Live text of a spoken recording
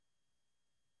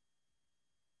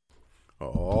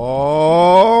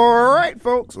All right,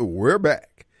 folks, we're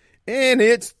back. And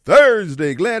it's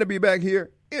Thursday. Glad to be back here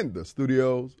in the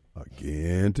studios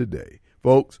again today.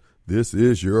 Folks, this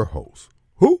is your host.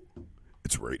 Who?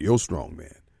 It's Radio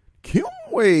Strongman. Kim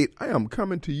Wade. I am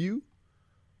coming to you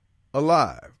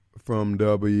alive from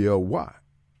WYAB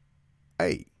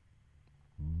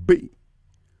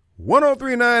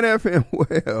 1039 FM.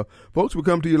 Well, folks, we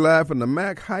come to you live from the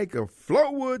Mac Hiker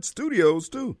Flowood Studios,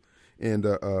 too. And,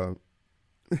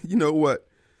 you know what?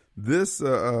 This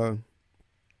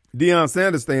Deion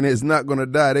Sanders thing is not going to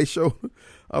die. They show.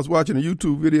 I was watching a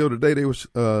YouTube video today. They were,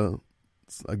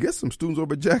 I guess, some students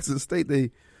over at Jackson State.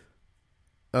 They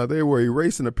were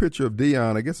erasing a picture of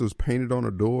Deion. I guess it was painted on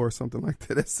a door or something like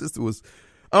that. That sister was.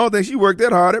 I don't think she worked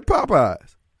that hard at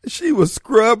Popeyes. She was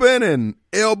scrubbing and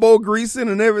elbow greasing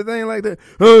and everything like that.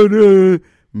 Oh, no.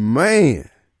 Man.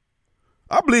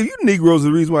 I believe you Negroes are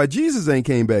the reason why Jesus ain't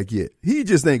came back yet. He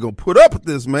just ain't going to put up with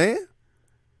this, man.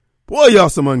 Boy, y'all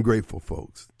some ungrateful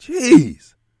folks.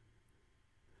 Jeez.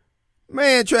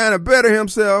 Man trying to better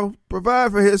himself,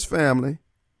 provide for his family.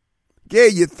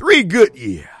 Gave you 3 good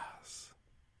years.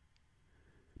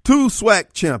 2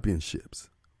 SWAC championships.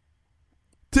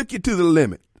 Took you to the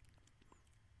limit.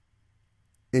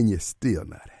 And you're still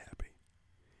not happy.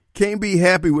 Can't be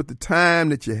happy with the time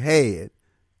that you had.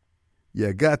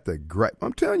 You got the gripe.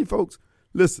 I'm telling you, folks,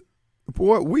 listen,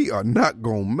 boy, we are not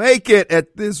going to make it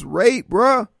at this rate,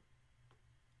 bruh.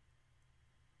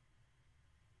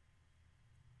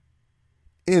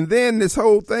 And then this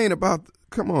whole thing about,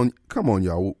 come on,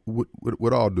 y'all,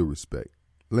 with all due respect,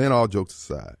 laying all jokes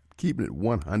aside, keeping it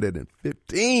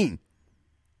 115.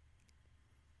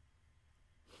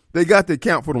 They got to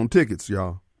account for them tickets,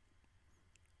 y'all.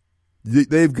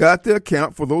 They've got to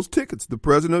account for those tickets. The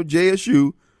president of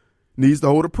JSU needs to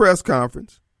hold a press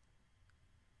conference,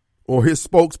 or his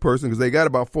spokesperson, because they got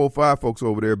about 4 or 5 folks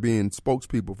over there being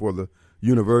spokespeople for the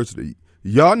university.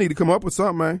 Y'all need to come up with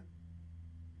something, man.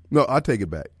 No, I take it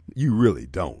back. You really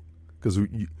don't, because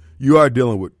you are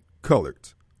dealing with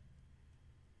coloreds.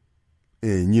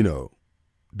 And, you know,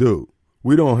 dude,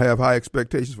 we don't have high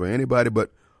expectations for anybody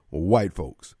but white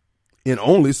folks. And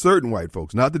only certain white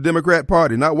folks, not the Democrat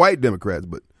Party, not white Democrats,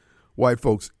 but white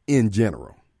folks in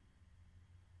general.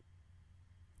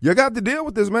 You got to deal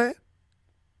with this, man.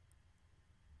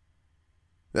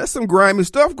 That's some grimy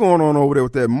stuff going on over there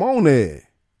with that Monet.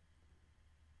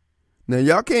 Now,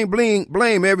 y'all can't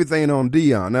blame everything on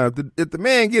Deion. Now, if the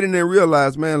man get in there and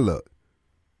realize, man, look,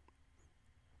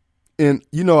 and,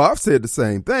 you know, I've said the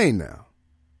same thing now,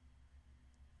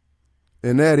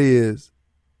 and that is,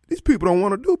 these people don't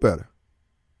want to do better.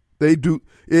 They do.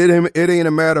 It ain't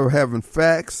a matter of having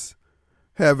facts,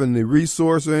 having the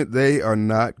resources. They are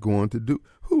not going to do.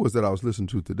 Who was that I was listening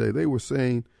to today? They were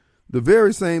saying the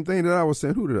very same thing that I was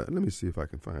saying. Let me see if I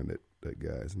can find that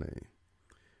guy's name.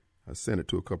 I sent it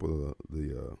to a couple of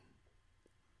the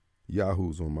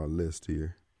Yahoos on my list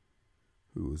here.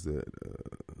 Who was that?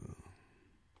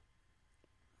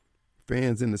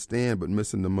 Fans in the stand but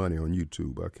missing the money on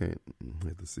YouTube. I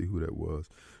have to see who that was.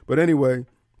 But anyway,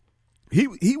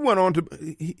 he went on to,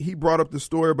 he brought up the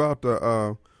story about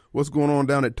what's going on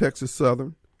down at Texas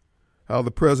Southern, how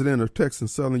the president of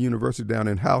Texas Southern University down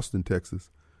in Houston, Texas,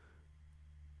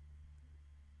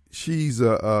 she's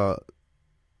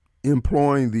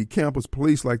employing the campus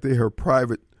police like they're her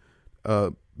private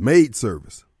maid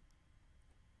service.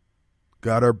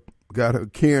 Got her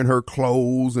carrying her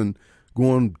clothes and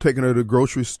taking her to the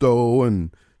grocery store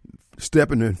and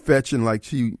stepping and fetching like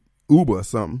she Uber or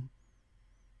something.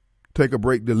 Take a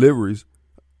break deliveries.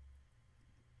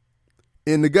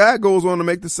 And the guy goes on to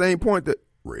make the same point that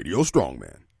Radio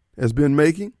Strongman has been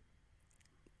making,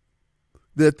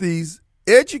 that these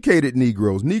educated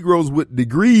Negroes with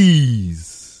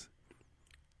degrees,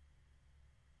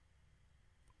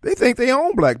 they think they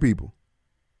own black people.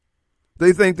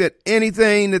 They think that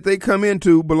anything that they come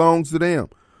into belongs to them.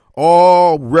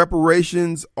 All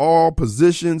reparations, all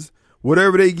positions,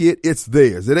 whatever they get, it's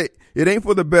theirs. It ain't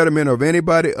for the betterment of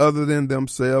anybody other than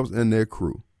themselves and their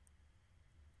crew.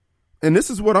 And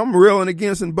this is what I'm railing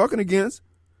against and bucking against.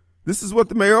 This is what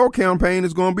the mayoral campaign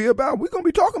is going to be about. We're going to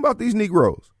be talking about these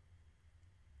Negroes.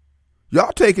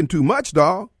 Y'all taking too much,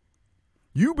 dog.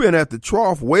 You've been at the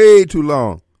trough way too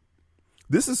long.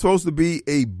 This is supposed to be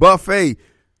a buffet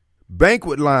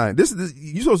banquet line. You're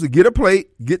supposed to get a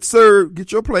plate, get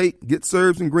your plate, get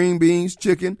served some green beans,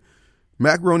 chicken,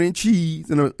 macaroni and cheese,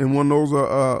 and one of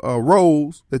those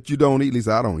rolls that you don't eat. At least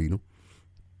I don't eat them.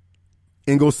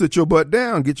 And go sit your butt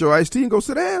down, get your iced tea, and go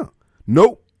sit down.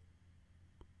 Nope.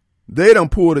 They done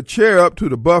pulled a chair up to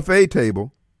the buffet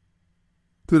table,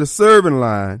 to the serving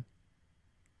line,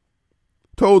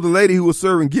 Told the lady who was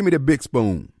serving, give me the big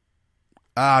spoon.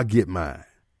 I'll get mine.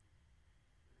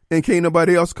 And can't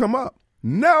nobody else come up.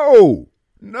 No.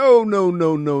 No.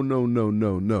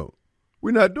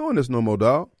 We're not doing this no more,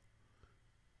 dog.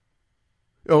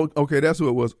 Oh, okay, that's who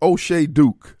it was. O'Shea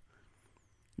Duke.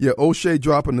 Yeah, O'Shea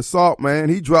dropping the salt, man.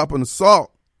 He dropping the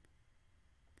salt.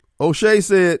 O'Shea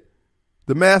said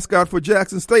the mascot for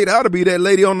Jackson State ought to be that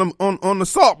lady on the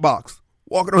salt box,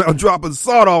 walking around dropping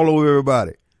salt all over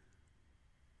everybody.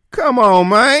 Come on,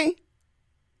 man.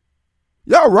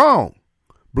 Y'all wrong.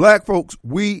 Black folks,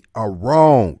 we are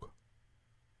wrong.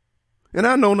 And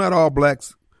I know not all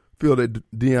blacks feel that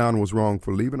Deion was wrong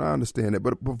for leaving. I understand that.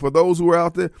 But for those who are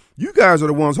out there, you guys are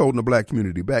the ones holding the black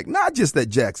community back, not just at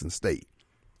Jackson State,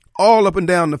 all up and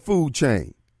down the food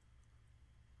chain.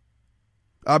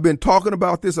 I've been talking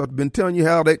about this. I've been telling you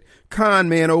how that con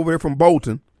man over there from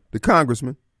Bolton, the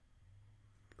congressman,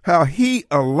 how he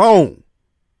alone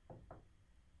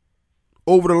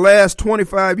over the last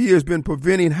 25 years been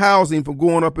preventing housing from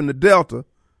going up in the Delta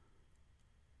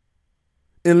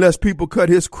unless people cut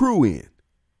his crew in.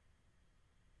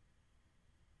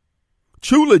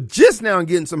 Chula just now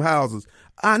getting some houses.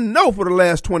 I know for the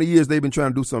last 20 years they've been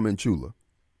trying to do something in Chula.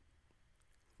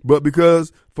 But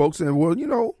because folks saying, well, you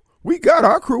know, we got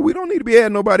our crew. We don't need to be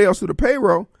adding nobody else to the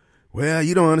payroll. Well,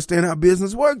 you don't understand how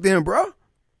business work then, bro.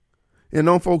 And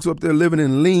them folks up there living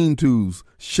in lean-tos,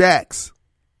 shacks.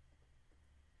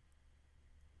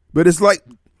 But it's like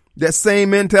that same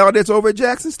mentality that's over at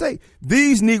Jackson State.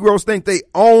 These Negroes think they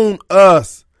own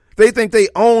us. They think they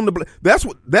own that's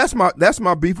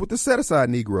my beef with the set-aside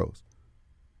Negroes.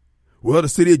 Well, the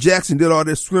city of Jackson did all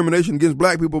this discrimination against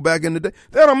black people back in the day.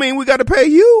 That don't mean we got to pay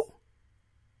you.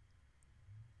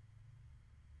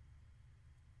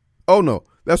 Oh, no.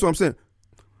 That's what I'm saying.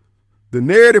 The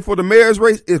narrative for the mayor's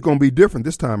race is going to be different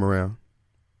this time around.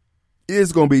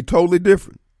 It's going to be totally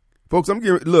different. Folks,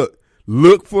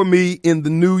 look for me in the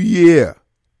new year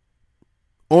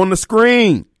on the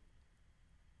screen.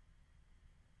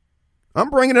 I'm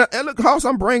bringing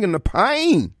the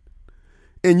pain.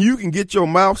 And you can get your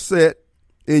mouth set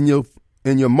and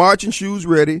your marching shoes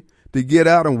ready to get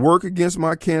out and work against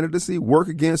my candidacy, work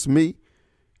against me,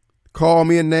 call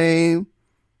me a name,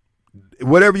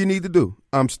 whatever you need to do.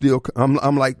 I'm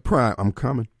like Prime. I'm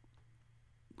coming.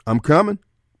 I'm going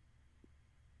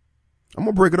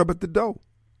to break it up at the door.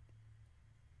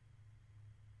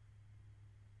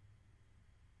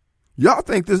 Y'all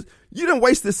think you done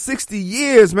wasted 60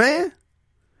 years, man.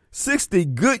 60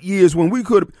 good years when we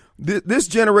could. This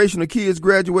generation of kids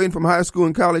graduating from high school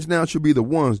and college now should be the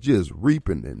ones just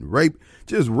reaping and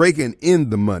just raking in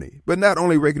the money. But not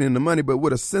only raking in the money, but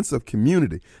with a sense of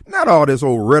community. Not all this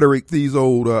old rhetoric, these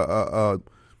old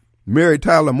Mary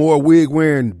Tyler Moore wig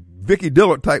wearing Vicky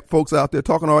Dillard type folks out there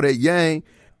talking all that yang.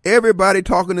 Everybody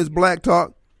talking this black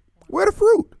talk. Where the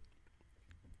fruit?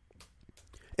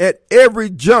 At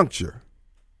every juncture,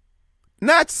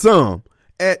 not some,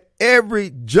 at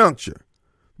every juncture,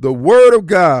 the word of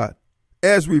God,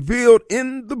 as revealed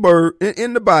in the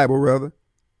Bible,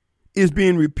 is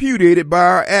being repudiated by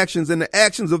our actions and the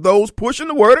actions of those pushing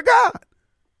the word of God.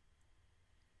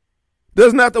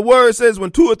 Does not the word says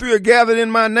when 2 or 3 are gathered in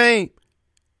my name?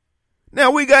 Now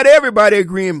we got everybody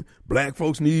agreeing black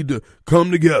folks need to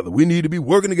come together. We need to be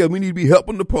working together. We need to be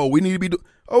helping the poor. We need to be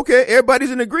okay,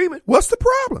 everybody's in agreement. What's the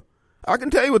problem? I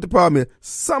can tell you what the problem is.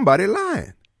 Somebody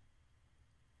lying.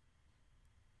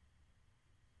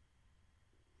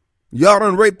 Y'all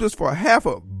done raped us for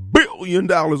 $500 million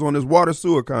on this water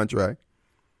sewer contract.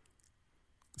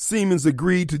 Siemens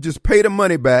agreed to just pay the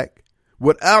money back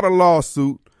without a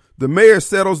lawsuit. The mayor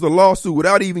settles the lawsuit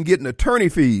without even getting attorney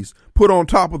fees put on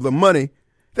top of the money.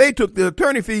 They took the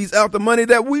attorney fees out the money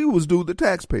that we was due the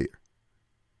taxpayer.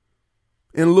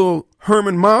 And little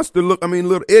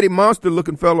little Eddie Monster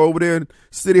looking fellow over there in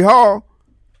City Hall,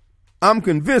 I'm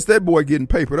convinced that boy getting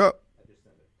papered up.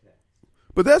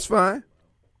 But that's fine.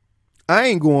 I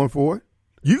ain't going for it.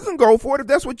 You can go for it if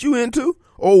that's what you into.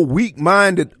 Oh,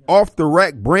 weak-minded,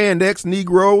 off-the-rack brand X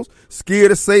Negroes, scared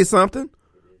to say something.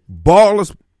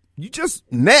 Ballers, you just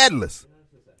nadless.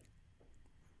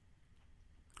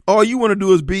 All you want to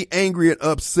do is be angry and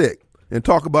upset and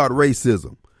talk about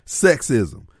racism,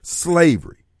 sexism,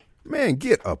 slavery. Man,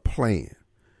 get a plan.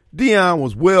 Deion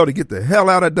was well to get the hell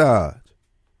out of Dodge.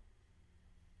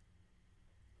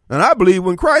 And I believe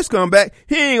when Christ come back,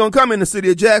 he ain't going to come in the city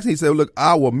of Jackson. He said, look,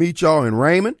 I will meet y'all in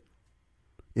Raymond,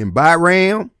 in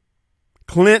Byram,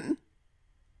 Clinton,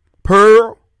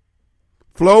 Pearl,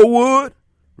 Flowood,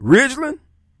 Ridgeland.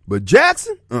 But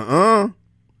Jackson, I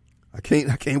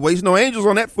can't waste no angels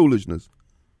on that foolishness.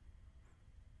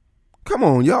 Come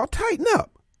on, y'all, tighten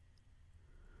up.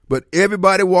 But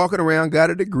everybody walking around got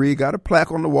a degree, got a plaque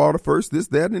on the wall, the first, this,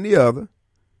 that, and the other.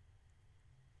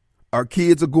 Our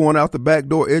kids are going out the back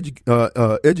door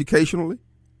educationally.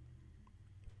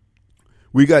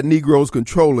 We got Negroes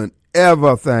controlling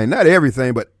everything. Not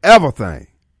everything, but everything.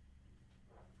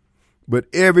 But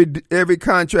every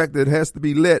contract that has to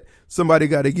be let, somebody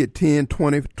got to get 10,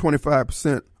 20,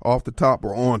 25% off the top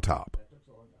or on top.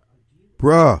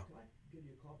 Bruh,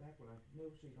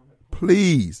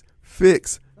 please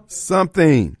fix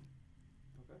something.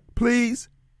 Please.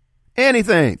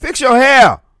 Anything. Fix your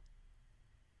hair.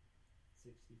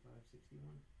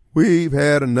 We've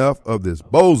had enough of this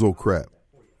bozo crap.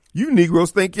 You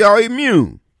Negroes think y'all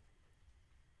immune.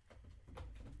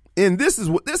 And this is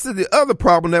the other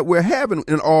problem that we're having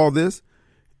in all this.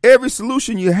 Every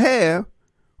solution you have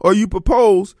or you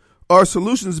propose are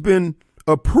solutions been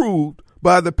approved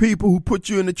by the people who put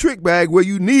you in the trick bag where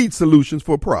you need solutions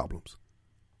for problems.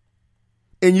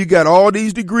 And you got all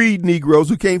these degreed Negroes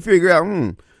who can't figure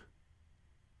out,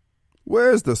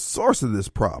 where's the source of this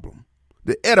problem?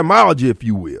 The etymology, if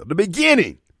you will, the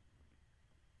beginning.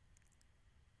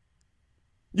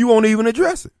 You won't even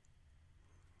address it.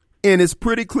 And it's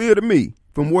pretty clear to me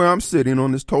from where I'm sitting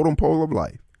on this totem pole of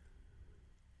life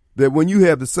that when you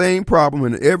have the same problem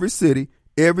in every city,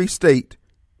 every state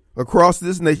across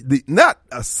this nation, not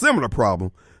a similar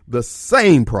problem, the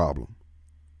same problem,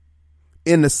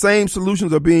 and the same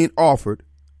solutions are being offered,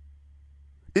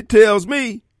 it tells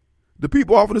me the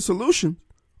people offering the solution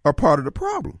are part of the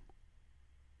problem.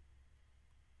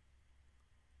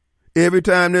 Every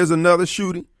time there's another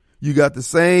shooting, you got the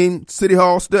same City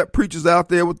Hall step preachers out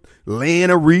there with laying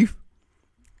a wreath,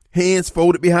 hands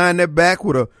folded behind their back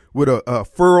with a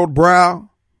furrowed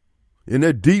brow, in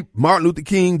their deep Martin Luther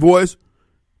King voice.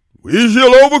 We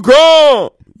shall overcome.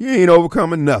 You ain't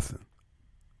overcoming nothing.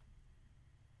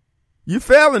 You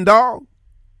failing, dog.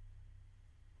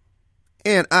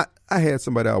 And I had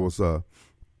somebody I was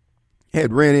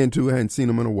had ran into, I hadn't seen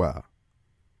them in a while.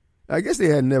 I guess they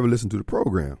had never listened to the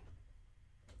program.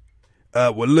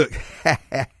 Well, look,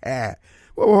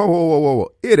 whoa.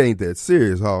 It ain't that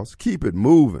serious, Hoss. Keep it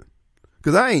moving.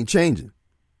 Because I ain't changing.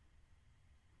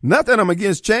 Not that I'm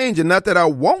against change and not that I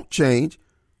won't change.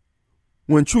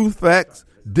 When truth facts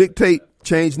dictate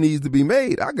change needs to be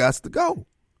made, I got to go.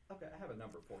 Okay, I have a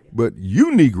number for you. But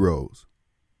you Negroes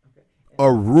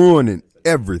are ruining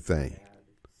everything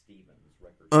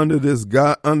under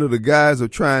the guise of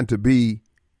trying to be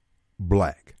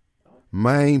black.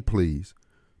 Man, please.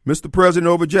 Mr. President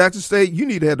over Jackson State, you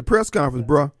need to have the press conference,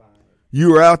 bro. You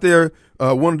were out there,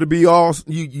 wanted to be all,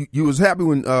 you was happy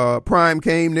when Prime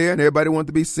came there and everybody wanted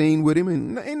to be seen with him,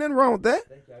 and ain't nothing wrong with that.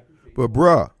 But,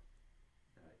 bruh,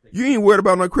 you ain't worried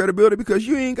about no credibility because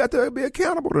you ain't got to be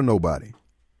accountable to nobody.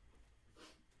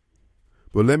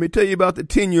 But let me tell you about the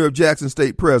tenure of Jackson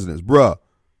State presidents, bruh.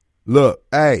 Look,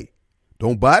 hey,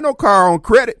 don't buy no car on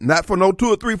credit, not for no 2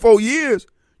 or 3, 4 years.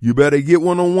 You better get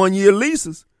one on 1-year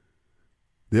leases.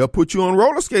 They'll put you on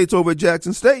roller skates over at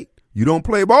Jackson State. You don't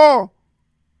play ball,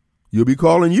 you'll be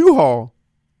calling U-Haul.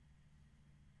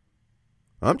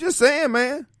 I'm just saying,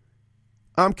 man.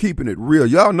 I'm keeping it real.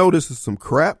 Y'all know this is some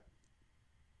crap.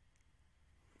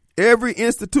 Every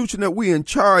institution that we in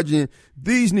charge in,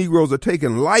 these Negroes are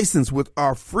taking license with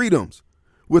our freedoms,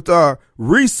 with our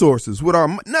resources, with our,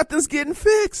 nothing's getting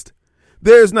fixed.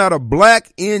 There's not a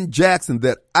black in Jackson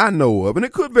that I know of, and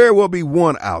it could very well be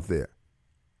one out there,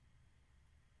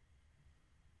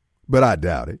 but I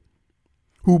doubt it,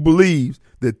 who believes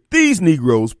that these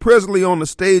Negroes presently on the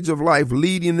stage of life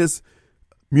leading this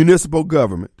municipal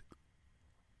government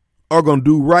are going to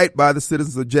do right by the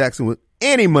citizens of Jackson with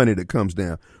any money that comes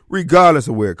down, regardless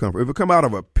of where it comes from. If it come out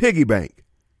of a piggy bank,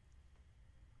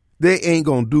 they ain't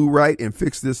going to do right and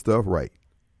fix this stuff right.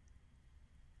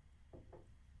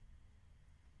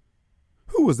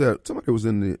 Who was that? Somebody was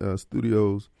in the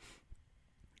studios,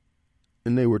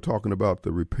 and they were talking about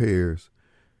the repairs.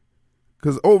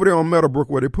 Because over there on Meadowbrook,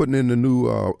 where they're putting in the new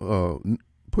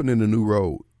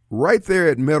road, right there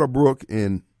at Meadowbrook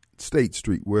and State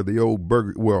Street, where the old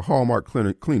where Hallmark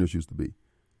cleaners used to be,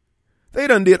 they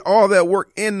done did all that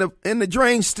work, and the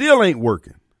drain still ain't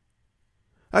working.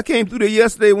 I came through there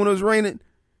yesterday when it was raining,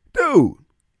 dude.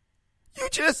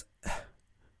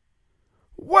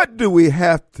 What do we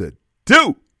have to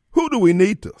do? Who do we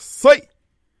need to say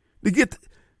to get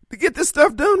this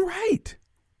stuff done right?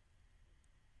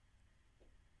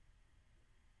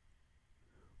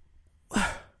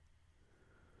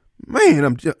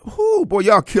 Man, boy,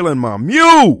 y'all killing my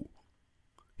mule.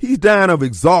 He's dying of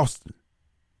exhaustion.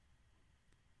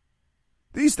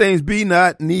 These things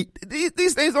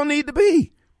these things don't need to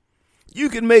be. You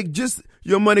can make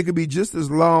Your money could be just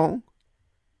as long,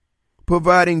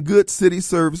 providing good city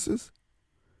services.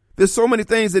 There's so many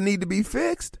things that need to be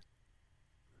fixed.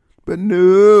 But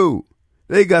no,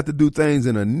 they got to do things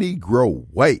in a Negro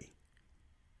way.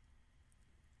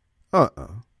 No.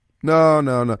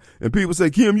 And people say,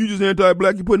 Kim, you just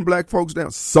anti-black, you putting black folks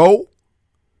down. So?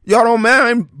 Y'all don't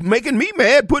mind making me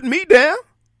mad, putting me down?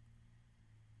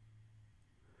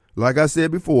 Like I said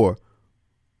before,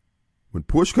 when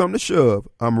push come to shove,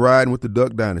 I'm riding with the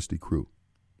Duck Dynasty crew.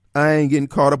 I ain't getting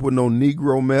caught up with no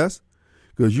Negro mess,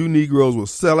 because you Negroes will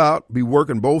sell out, be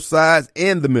working both sides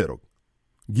and the middle,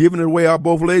 giving it away out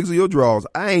both legs of your drawers.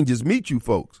 I ain't just meet you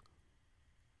folks.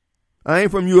 I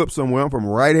ain't from you up somewhere. I'm from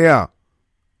right here.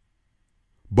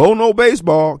 Bo know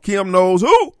baseball. Kim knows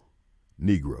who?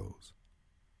 Negroes.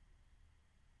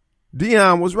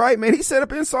 Dion was right, man. He sat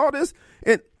up and saw this.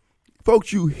 And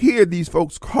folks, you hear these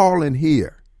folks calling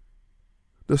here.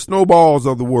 The snowballs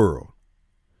of the world.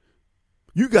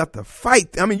 You got to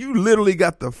fight. I mean, you literally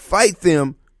got to fight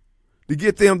them to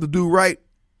get them to do right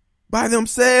by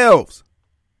themselves.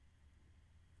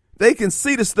 They can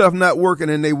see the stuff not working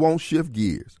and they won't shift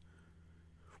gears.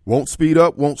 Won't speed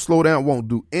up, won't slow down, won't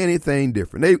do anything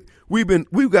different.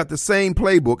 We've got the same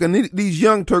playbook. And these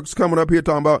young Turks coming up here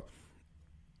talking about,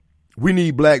 we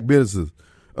need black businesses.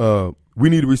 We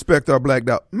need to respect our black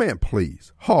dollar. Man,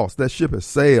 please. Hoss, that ship has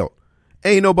sailed.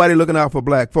 Ain't nobody looking out for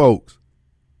black folks.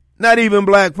 Not even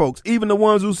black folks, even the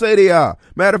ones who say they are.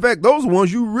 Matter of fact, those are the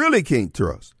ones you really can't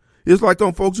trust. It's like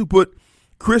them folks who put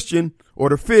Christian or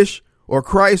the fish or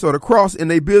Christ or the cross in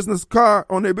their business car,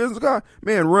 on their business car.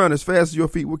 Man, run as fast as your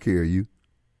feet will carry you.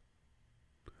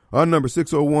 Our number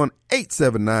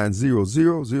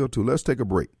 601-879-0002. Let's take a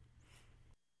break.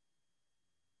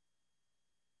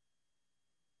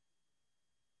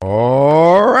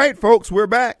 All right, folks, we're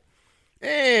back.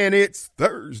 And it's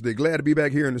Thursday. Glad to be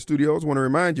back here in the studios. Want to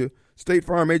remind you, State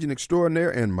Farm agent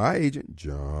extraordinaire and my agent,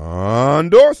 John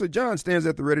Dorsey. John stands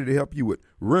at the ready to help you with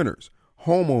renters,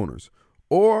 homeowners,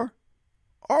 or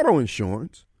auto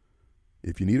insurance.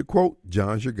 If you need a quote,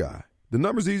 John's your guy. The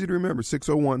number's easy to remember,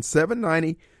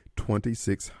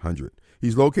 601-790-2600.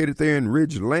 He's located there in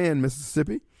Ridgeland,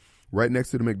 Mississippi, right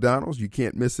next to the McDonald's. You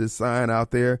can't miss his sign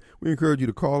out there. We encourage you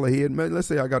to call ahead. Let's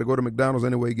say I got to go to McDonald's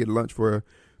anyway, get lunch for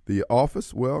the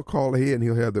office. Well, call ahead and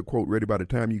he'll have the quote ready by the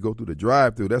time you go through the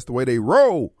drive-thru. That's the way they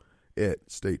roll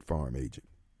at State Farm agent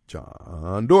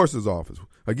John Dorsey's office.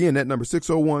 Again, that number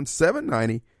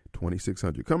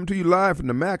 601-790-2600. Coming to you live from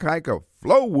the Mac Hike of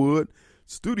Flowood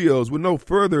Studios. With no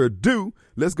further ado,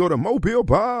 let's go to Mobile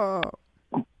Bob.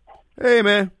 Hey,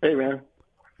 man. Hey, man.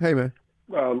 Hey, man.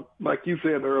 Like you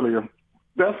said earlier,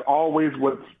 that's always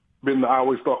what's been, I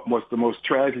always thought was the most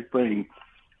tragic thing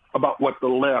about what the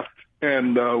left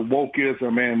and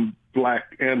wokeism and black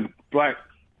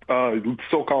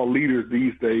so-called leaders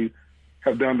these days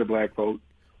have done to black folks.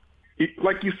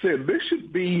 Like you said, this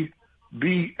should be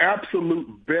the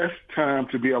absolute best time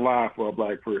to be alive for a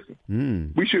black person.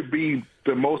 We should be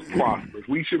the most prosperous.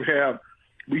 We should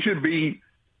be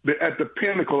at the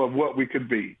pinnacle of what we could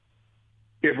be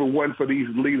if it wasn't for these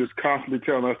leaders constantly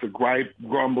telling us to gripe,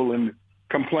 grumble, and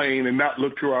complain and not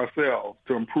look to ourselves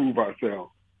to improve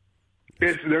ourselves.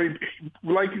 It's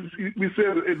like we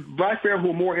said, black families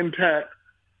were more intact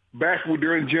back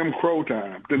during Jim Crow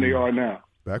time than they are now.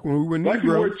 Back when we were Black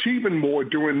people were achieving more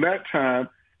during that time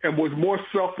and was more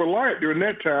self-reliant during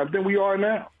that time than we are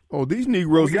now. Oh, these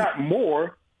Negroes. We got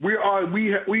more. We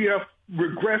have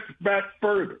regressed back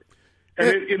further. And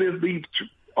it is the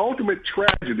ultimate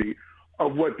tragedy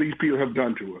of what these people have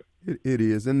done to us. It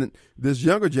is. And this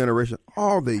younger generation,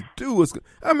 all they do is,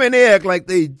 they act like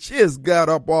they just got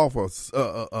up off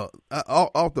the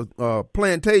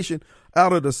plantation,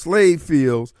 out of the slave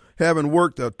fields, having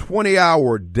worked a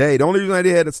 20-hour day. The only reason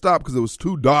they had to stop because it was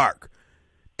too dark.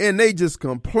 And they just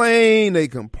complain,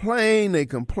 and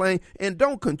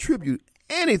don't contribute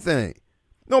anything.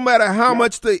 No matter how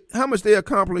much they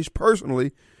accomplish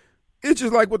personally. It's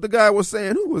just like what the guy was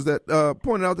saying. Who was that?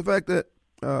 Pointing out the fact that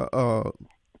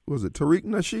was it Tariq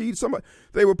Nasheed? Somebody,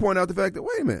 they were pointing out the fact that,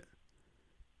 wait a minute,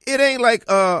 it ain't like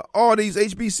all these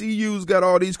HBCUs got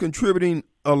all these contributing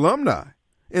alumni,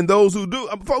 and those who do,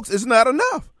 folks, it's not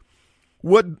enough.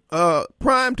 What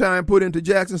Primetime put into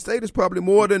Jackson State is probably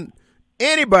more than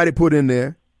anybody put in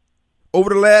there over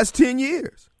the last 10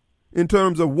 years in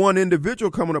terms of one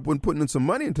individual coming up and putting in some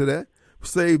money into that.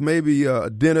 Say maybe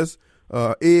Dennis,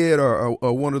 Ed,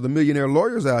 or one of the millionaire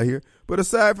lawyers out here. But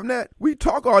aside from that, we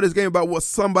talk all this game about what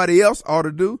somebody else ought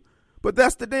to do, but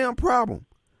that's the damn problem.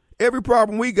 Every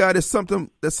problem we got is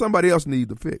something that somebody else needs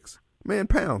to fix. Man,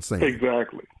 pound sand.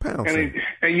 Exactly. Pound sand.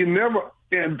 And you never,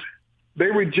 and They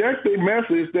reject a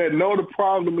message that no, the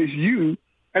problem is you,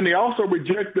 and they also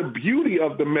reject the beauty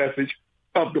of the message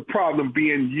of the problem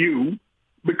being you,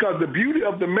 because the beauty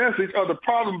of the message of the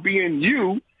problem being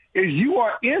you is you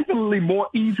are infinitely more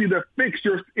easy to fix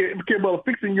capable of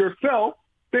fixing yourself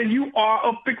than you are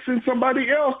of fixing somebody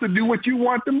else to do what you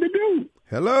want them to do.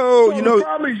 Hello, so the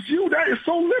problem is you. That is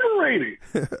so liberating.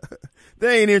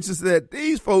 They ain't interested that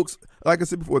these folks, like I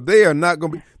said before, they are not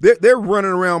going to be, they're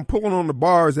running around pulling on the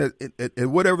bars at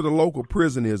whatever the local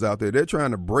prison is out there. They're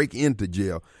trying to break into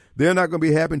jail. They're not going to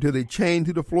be happy until they chain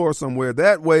to the floor somewhere.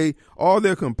 That way, all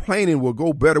their complaining will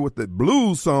go better with the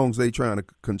blues songs they trying to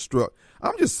construct.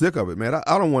 I'm just sick of it, man.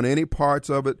 I don't want any parts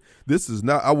of it. This is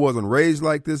not, I wasn't raised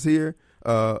like this here.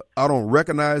 I don't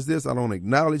recognize this. I don't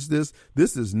acknowledge this.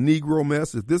 This is Negro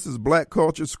mess. If this is black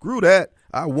culture, screw that.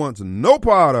 I want no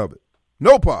part of it.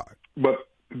 No part. But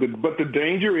the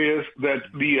danger is that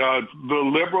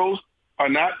the liberals are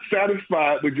not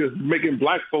satisfied with just making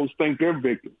black folks think they're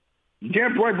victims. You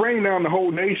can't bring down the whole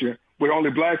nation with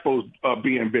only black folks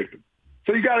being victims.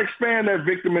 So you got to expand that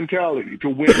victim mentality to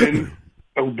women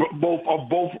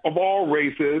of all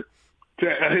races, to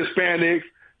Hispanics,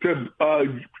 they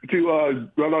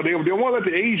won't let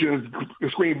the Asians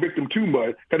scream victim too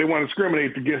much because they want to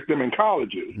discriminate against them in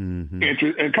colleges,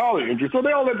 and college interest. So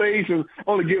they don't let the Asians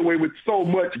only get away with so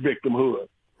much victimhood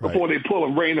before they pull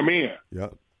them, rein them in.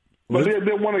 Yep. But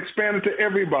they want to expand it to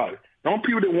everybody. The only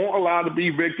people that won't allow to be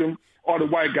victims are the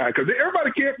white guy, because everybody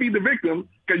can't be the victim,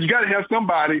 because you got to have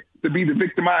somebody to be the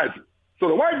victimizer. So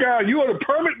the white guy, you are the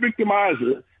permanent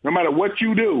victimizer no matter what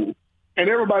you do, and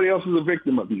everybody else is a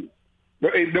victim of you.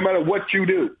 No matter what you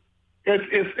do. It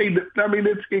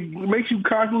makes you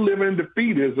constantly live in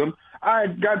defeatism. I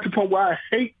got to the point where I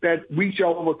hate that "We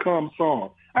Shall Overcome"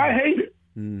 song. I hate it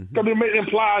because it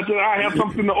implies that I have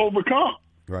something to overcome.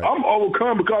 Right. I'm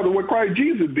overcome because of what Christ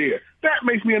Jesus did. That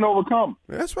makes me an overcomer.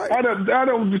 That's right.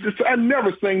 I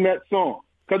never sing that song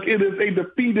because it is a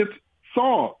defeatist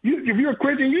song. If you're a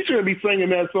Christian, you shouldn't be singing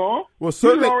that song. Well,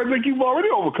 certainly, you already think you've already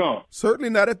overcome. Certainly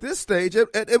not at this stage.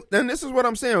 And this is what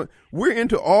I'm saying. We're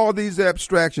into all these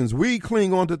abstractions. We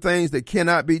cling on to things that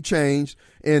cannot be changed.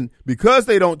 And because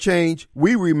they don't change,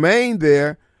 we remain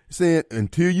there saying,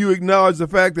 until you acknowledge the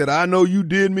fact that I know you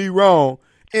did me wrong.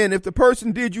 And if the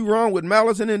person did you wrong with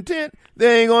malice and intent,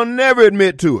 they ain't going to never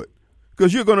admit to it,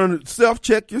 because you're going to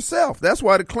self-check yourself. That's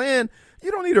why the Klan,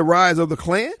 you don't need a rise of the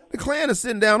Klan. The Klan is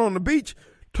sitting down on the beach,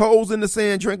 toes in the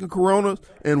sand, drinking Coronas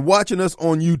and watching us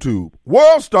on YouTube.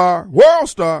 World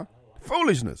star,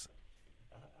 foolishness.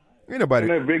 Ain't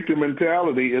nobody. And that victim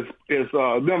mentality is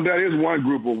them. That is one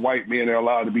group of white men that are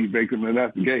allowed to be victims, and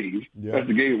that's the gays. Yeah. That's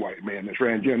the gay white man, the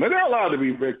transgender. They're allowed to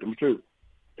be victims too.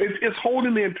 It's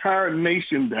holding the entire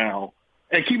nation down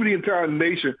and keeping the entire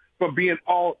nation from being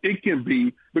all it can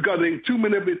be, because too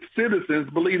many of its citizens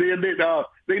believe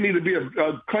they need to be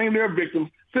claim their victims,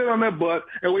 sit on their butt,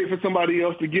 and wait for somebody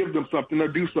else to give them something or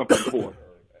do something for them.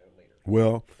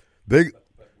 Well,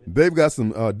 they've got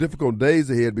some difficult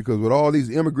days ahead, because with all these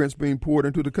immigrants being poured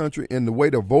into the country and the way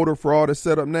the voter fraud is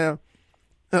set up now,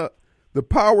 the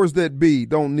powers that be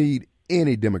don't need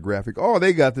any demographic. All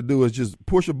they got to do is just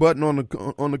push a button on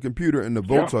the computer and the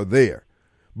votes are there.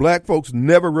 Black folks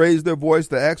never raised their voice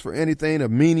to ask for anything of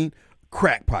meaning.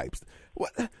 Crack pipes.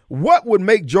 What would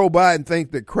make Joe Biden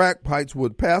think that crack pipes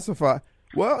would pacify?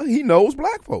 Well, he knows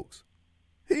black folks.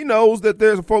 He knows that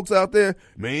there's folks out there,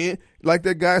 man, like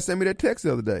that guy sent me that text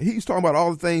the other day. He's talking about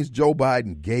all the things Joe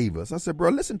Biden gave us. I said, bro,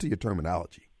 listen to your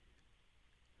terminology.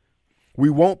 We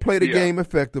won't play the game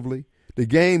effectively. The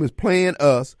game is playing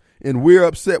us, and we're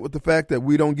upset with the fact that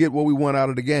we don't get what we want out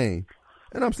of the game.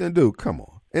 And I'm saying, dude, come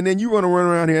on. And then you want to run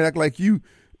around here and act like you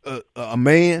a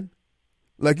man,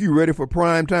 like you ready for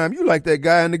prime time. You like that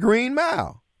guy in the Green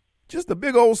Mile. Just a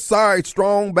big old sorry,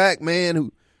 strong back man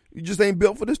who you just ain't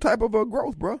built for this type of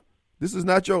growth, bro. This is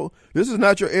not your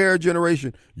era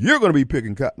generation. You're going to be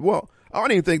picking cotton. Well, I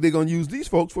don't even think they're going to use these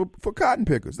folks for cotton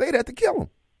pickers. They'd have to kill them.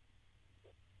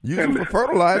 Use them for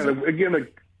fertilizer. And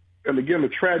again, the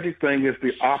tragic thing is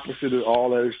the opposite of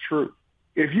all that is true.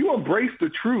 If you embrace the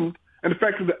truth, and the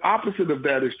fact that the opposite of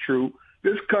that is true,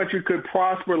 this country could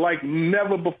prosper like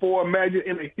never before imagined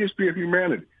in the history of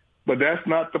humanity. But that's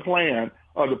not the plan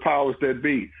of the powers that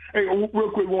be. Hey,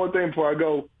 real quick, one thing before I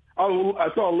go. I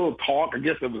saw a little talk, I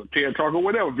guess it was a TED talk or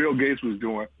whatever Bill Gates was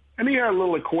doing, and he had a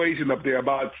little equation up there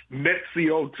about net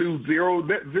zero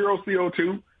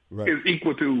CO2 is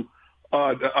equal to is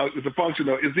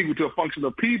equal to a function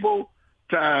of people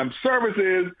times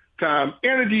services times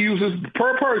energy uses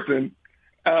per person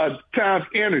times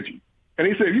energy. And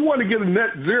he said, if you want to get a net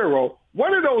zero,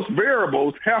 one of those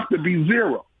variables has to be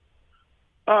zero.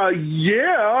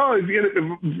 Yeah.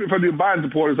 For the Biden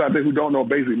supporters out there who don't know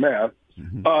basic math,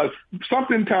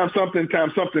 something times something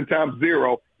times something times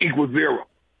 0 equals 0.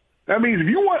 That means if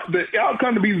you want the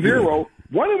outcome to be 0,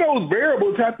 one of those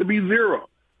variables has to be 0.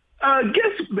 And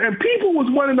people was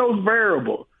one of those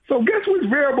variables. So guess which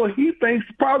variable he thinks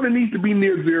probably needs to be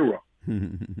near 0?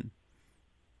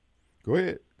 Go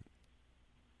ahead.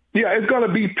 Yeah, it's going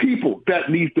to be people that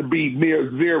needs to be near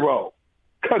 0.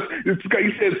 Because he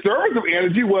said conservative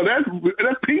energy, well, that's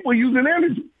people using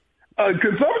energy.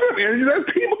 Conservative energy,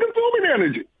 that's people consuming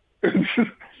energy. And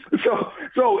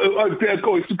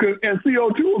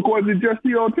CO2, of course, is just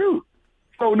CO2.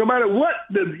 So no matter what,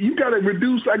 you got to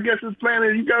reduce, I guess it's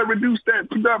planet, you got to reduce that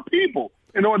people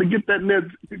in order to get that net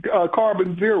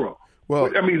carbon 0. Well,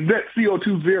 I mean, net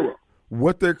CO2 0.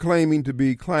 What they're claiming to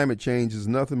be climate change is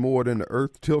nothing more than the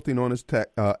Earth tilting on its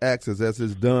axis, as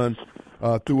it's done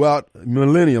throughout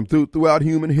millennium, throughout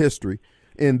human history.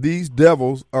 And these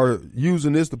devils are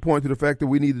using this to point to the fact that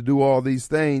we need to do all these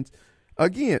things.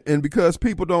 Again, and because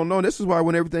people don't know, this is why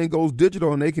when everything goes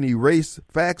digital and they can erase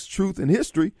facts, truth, and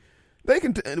history, they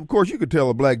can, and of course, you could tell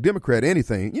a black Democrat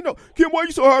anything. You know, Kim, why are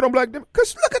you so hard on black Democrats?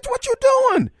 Because look at what you're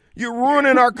doing. You're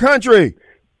ruining our country.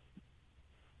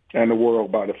 And the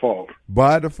world by default.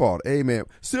 By default. Amen.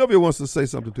 Sylvia wants to say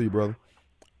something to you, brother.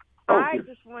 I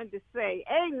just wanted to say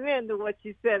amen to what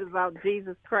you said about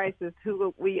Jesus Christ is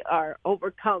who we are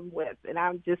overcome with. And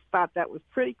I just thought that was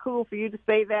pretty cool for you to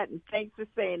say that. And thanks for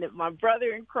saying it, my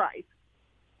brother in Christ.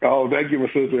 Oh, thank you, my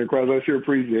sister in Christ. I sure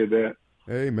appreciate that.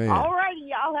 Amen. All righty,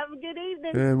 y'all have a good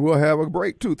evening. And we'll have a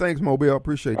break, too. Thanks, Mobile.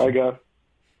 Appreciate you. I got it.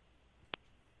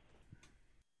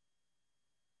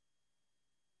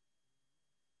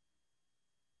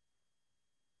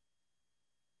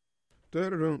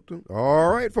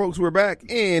 All right, folks, we're back,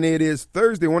 and it is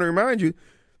Thursday. I want to remind you,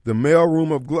 the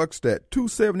mailroom of Gluckstadt,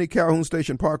 270 Calhoun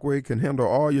Station Parkway, can handle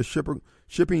all your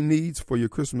shipping needs for your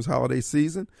Christmas holiday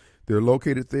season. They're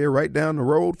located there right down the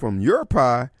road from your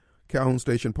pie, Calhoun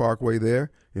Station Parkway there,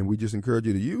 and we just encourage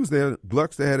you to use them.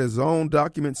 Gluckstadt had his own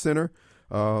document center.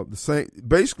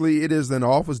 Basically, it is an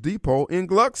Office Depot in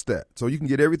Gluckstadt, so you can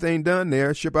get everything done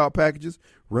there, ship out packages,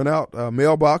 rent out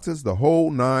mailboxes, the whole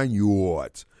 9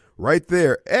 yards. Right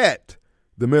there at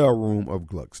the mailroom of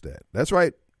Gluckstadt. That's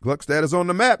right. Gluckstadt is on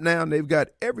the map now, and they've got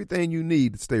everything you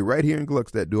need to stay right here in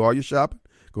Gluckstadt. Do all your shopping.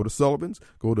 Go to Sullivan's.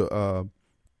 Go to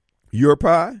Your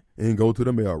Pie, and go to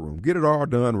the mailroom. Get it all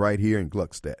done right here in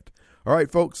Gluckstadt. All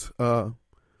right, folks. I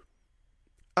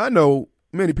know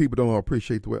many people don't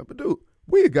appreciate the way, but dude,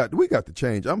 we got to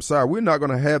change. I'm sorry, we're not going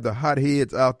to have the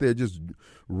hotheads out there just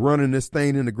running this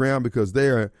thing in the ground because they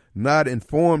are not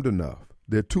informed enough.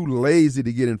 They're too lazy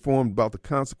to get informed about the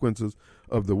consequences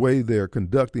of the way they're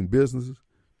conducting businesses.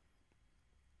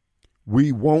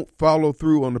 We won't follow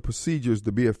through on the procedures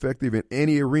to be effective in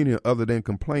any arena other than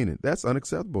complaining. That's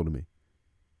unacceptable to me.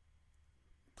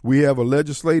 We have a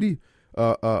legislative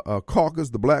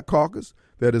caucus, the Black Caucus,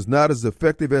 that is not as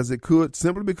effective as it could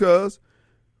simply because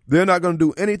they're not going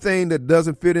to do anything that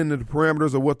doesn't fit into the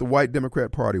parameters of what the white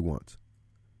Democrat Party wants.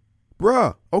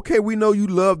 Bruh, okay, we know you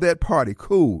love that party.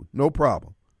 Cool, no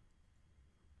problem.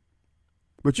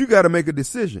 But you got to make a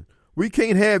decision. We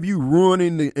can't have you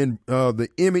ruining the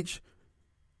image,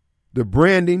 the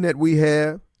branding that we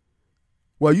have,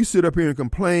 while you sit up here and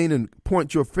complain and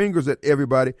point your fingers at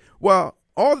everybody. While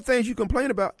all the things you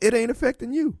complain about, it ain't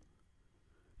affecting you.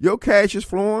 Your cash is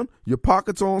flowing, your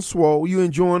pockets on swole, you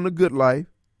enjoying the good life.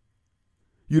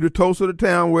 You the toast of the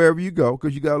town wherever you go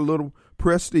because you got a little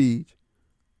prestige.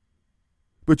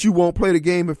 But you won't play the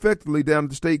game effectively down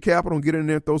at the state capitol and get in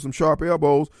there and throw some sharp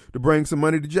elbows to bring some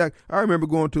money to Jack. I remember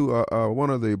going to one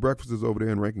of the breakfasts over there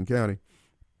in Rankin County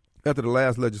after the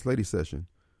last legislative session.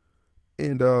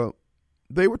 And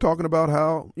they were talking about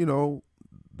how, you know,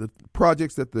 the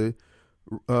projects that the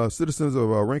citizens of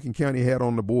Rankin County had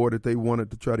on the board that they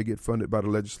wanted to try to get funded by the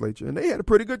legislature. And they had a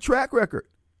pretty good track record.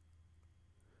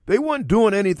 They weren't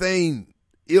doing anything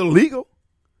illegal.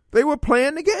 They were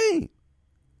playing the game.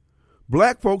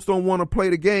 Black folks don't want to play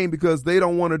the game because they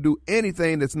don't want to do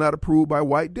anything that's not approved by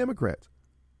white Democrats.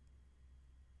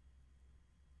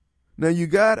 Now you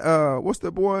got, what's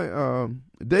that boy,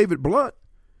 David Blunt.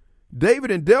 David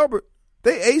and Delbert,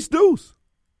 they ace deuce.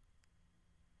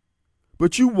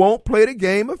 But you won't play the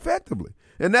game effectively.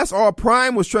 And that's all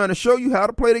Prime was trying to show you how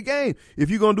to play the game. If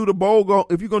you're going to do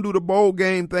the bowl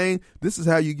game thing, this is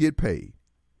how you get paid.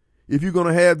 If you're going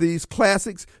to have these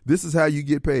classics, this is how you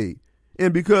get paid.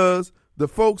 And because the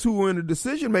folks who were in the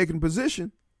decision-making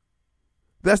position,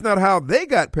 that's not how they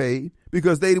got paid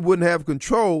because they wouldn't have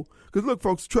control. Because, look,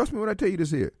 folks, trust me when I tell you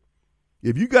this here.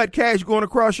 If you got cash going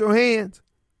across your hands,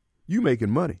 you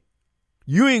making money.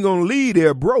 You ain't going to leave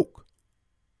there broke.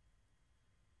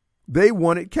 They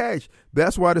wanted cash.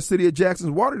 That's why the city of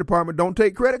Jackson's water department don't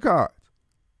take credit cards.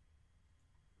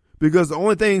 Because the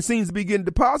only thing seems to be getting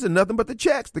deposited, nothing but the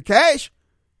checks. The cash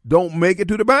don't make it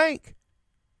to the bank.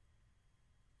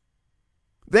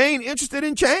 They ain't interested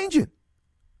in changing.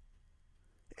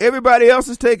 Everybody else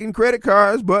is taking credit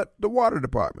cards but the water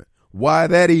department. Why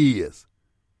that is,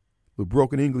 the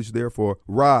broken English there for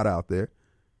Rod out there,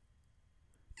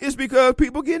 it's because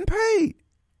people getting paid.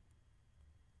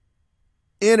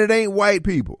 And it ain't white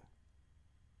people.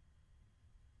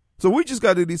 So we just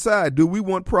got to decide, do we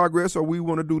want progress or we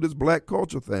want to do this black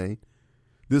culture thing,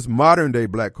 this modern day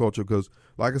black culture? Because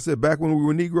like I said, back when we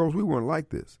were Negroes, we weren't like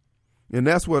this. And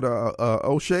that's what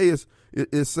O'Shea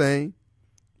is saying,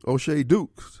 O'Shea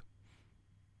Dukes.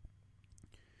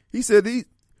 He said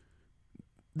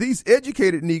these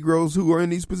educated Negroes who are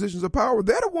in these positions of power,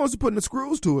 they're the ones who putting the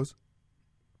screws to us.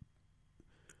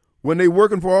 When they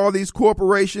working for all these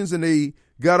corporations and they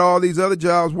got all these other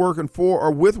jobs working for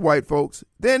or with white folks,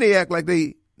 then they act like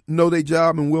they know their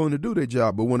job and willing to do their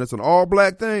job. But when it's an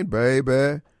all-black thing,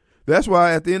 baby, that's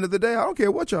why at the end of the day, I don't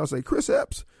care what y'all say, Chris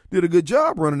Epps did a good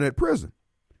job running that prison.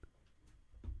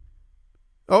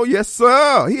 Oh, yes,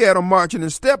 sir. He had them marching in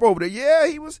step over there. Yeah,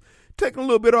 he was taking a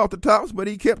little bit off the tops, but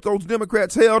he kept those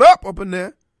Democrats held up in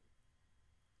there.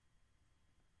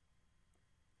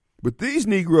 But these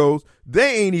Negroes,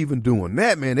 they ain't even doing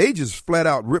that, man. They just flat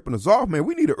out ripping us off, man.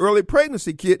 We need an early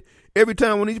pregnancy kit every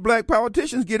time when these black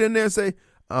politicians get in there and say,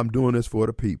 I'm doing this for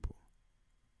the people.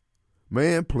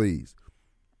 Man, please.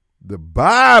 The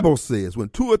Bible says when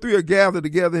 2 or 3 are gathered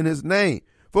together in his name,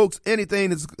 folks,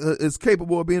 anything is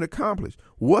capable of being accomplished.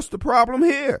 What's the problem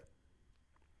here?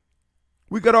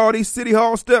 We got all these city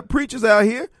hall step preachers out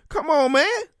here. Come on,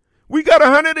 man. We got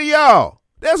 100 of y'all.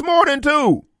 That's more than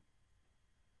 2.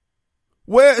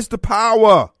 Where is the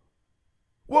power?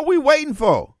 What we waiting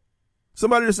for?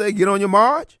 Somebody to say, get on your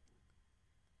march?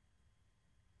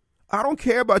 I don't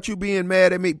care about you being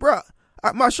mad at me. Bruh,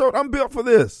 I'm built for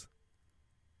this.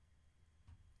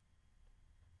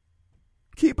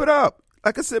 Keep it up.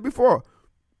 Like I said before,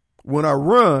 when I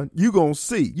run, you're going to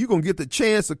see. You're going to get the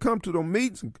chance to come to those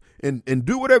meetings and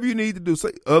do whatever you need to do,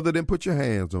 say, other than put your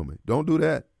hands on me. Don't do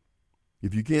that.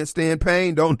 If you can't stand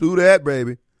pain, don't do that,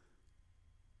 baby.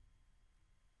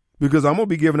 Because I'm going to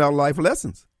be giving out life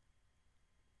lessons.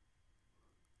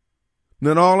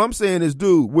 Then all I'm saying is,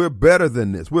 dude, we're better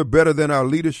than this. We're better than our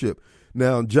leadership.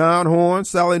 Now, John Horn,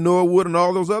 Sally Norwood, and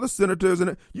all those other senators,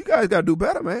 and you guys got to do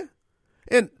better, man.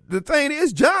 And the thing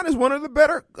is, John is one of the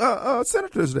better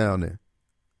senators down there.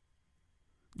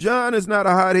 John is not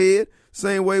a hothead.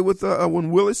 Same way with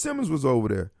when Willie Simmons was over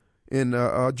there and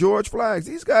George Flaggs.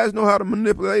 These guys know how to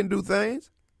manipulate and do things.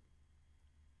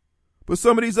 But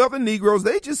some of these other Negroes,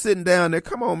 they just sitting down there.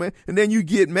 Come on, man. And then you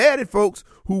get mad at folks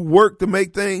who work to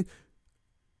make things.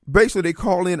 Basically, they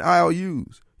call in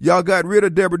IOUs. Y'all got rid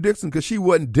of Deborah Dixon because she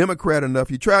wasn't Democrat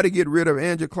enough. You tried to get rid of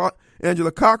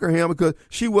Angela Cockerham because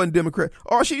she wasn't Democrat.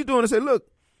 All she's doing is say, look,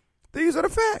 these are the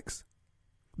facts.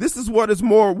 This is what is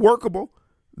more workable.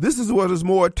 This is what is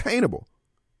more attainable.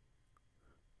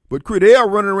 But Credell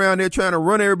running around there trying to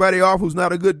run everybody off who's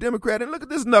not a good Democrat. And look at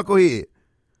this knucklehead.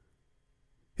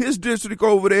 His district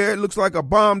over there looks like a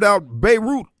bombed out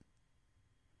Beirut.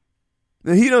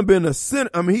 And he done been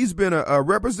he's been a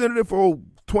representative for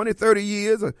 20, 30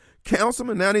 years, a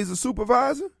councilman, now he's a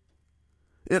supervisor.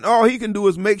 And all he can do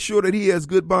is make sure that he has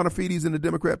good bona fides in the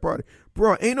Democrat Party.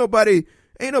 Bro, ain't nobody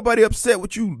upset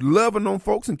with you loving on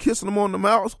folks and kissing them on the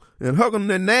mouth and hugging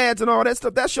their nads and all that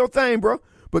stuff. That's your thing, bro.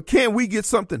 But can't we get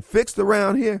something fixed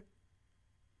around here?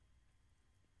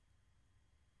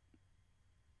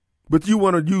 But you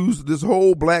want to use this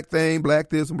whole black thing, black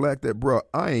this and black that. Bro,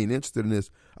 I ain't interested in this.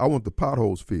 I want the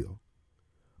potholes filled.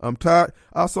 I'm tired.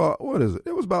 I saw, what is it?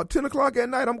 It was about 10 o'clock at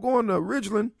night. I'm going to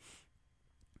Ridgeland,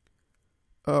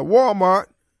 Walmart,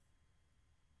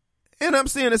 and I'm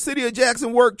seeing a City of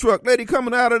Jackson work truck. Lady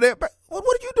coming out of there. What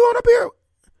are you doing up here?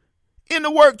 In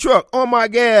the work truck on my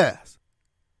gas.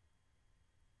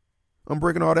 I'm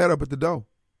breaking all that up at the door.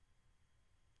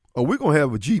 Oh, we're going to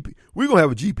have a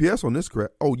GPS on this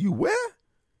crap. Oh, you where?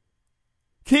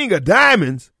 King of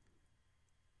Diamonds?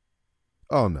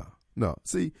 Oh, no.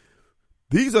 See,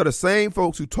 these are the same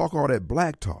folks who talk all that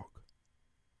black talk.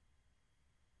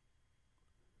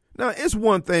 Now, it's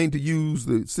one thing to use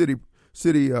the city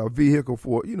vehicle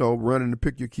for, running to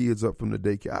pick your kids up from the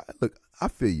daycare. Look, I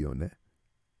feel you on that.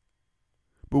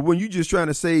 But when you're just trying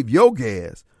to save your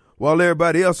gas while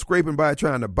everybody else scraping by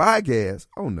trying to buy gas,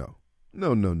 oh, no.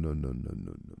 No.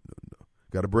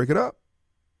 Got to break it up.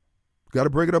 Got to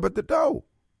break it up at the door.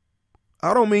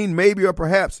 I don't mean maybe or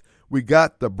perhaps. We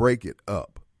got to break it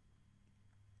up.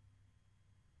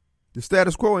 The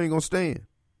status quo ain't going to stand.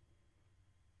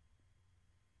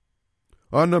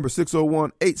 Our number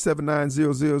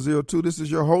 601-879-0002. This is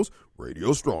your host, Radio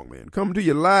Strongman, coming to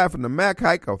you live from the Mac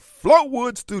Haik of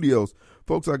Flowood Studios.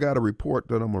 Folks, I got a report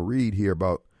that I'm going to read here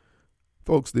about,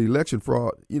 folks, the election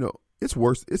fraud. You know, it's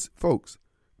worse. Folks,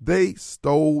 they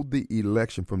stole the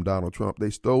election from Donald Trump.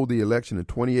 They stole the election in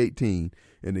 2018,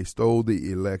 and they stole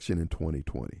the election in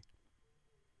 2020.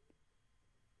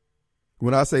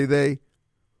 When I say they,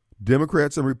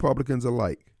 Democrats and Republicans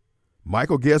alike.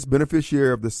 Michael Guest,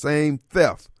 beneficiary of the same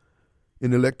theft in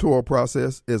the electoral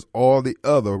process as all the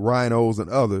other rhinos and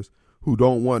others who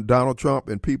don't want Donald Trump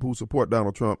and people who support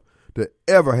Donald Trump to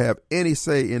ever have any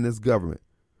say in this government.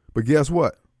 But guess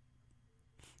what?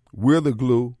 We're the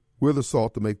glue, we're the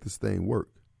salt to make this thing work.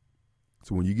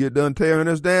 So when you get done tearing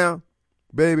us down,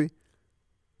 baby,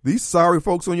 these sorry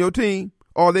folks on your team,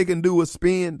 all they can do is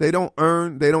spend. They don't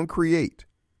earn, they don't create.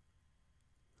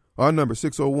 Our number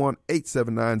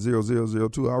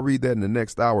 601-879-0002. I'll read that in the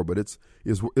next hour, but it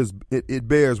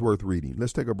bears worth reading.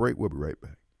 Let's take a break. We'll be right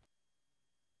back.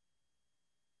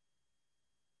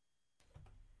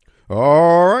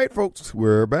 All right, folks,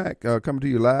 we're back. Coming to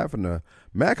you live from the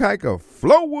Mac Haik of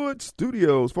Flowood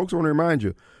Studios. Folks, I want to remind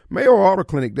you, Mayo Auto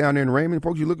Clinic down there in Raymond.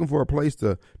 Folks, you're looking for a place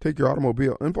to take your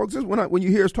automobile. And folks, when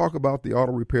you hear us talk about the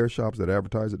auto repair shops that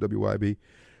advertise at WYB,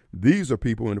 these are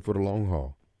people in it for the long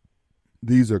haul.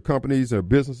 These are companies or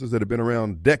businesses that have been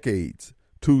around decades,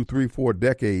 2, 3, 4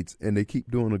 decades, and they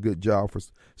keep doing a good job for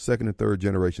second and third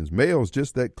generations. Mayo is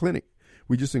just that clinic.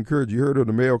 We just encourage you. Heard of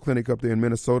the Mayo Clinic up there in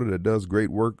Minnesota that does great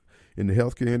work in the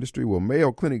healthcare industry? Well,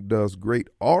 Mayo Clinic does great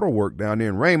auto work down there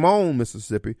in Raymond,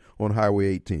 Mississippi on Highway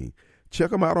 18.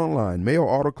 Check them out online,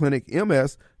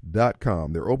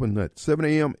 mayoautoclinicms.com. They're open at 7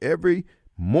 a.m. every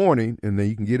morning, and then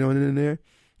you can get on in there.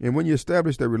 And when you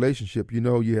establish that relationship, you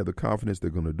know you have the confidence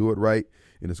they're going to do it right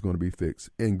and it's going to be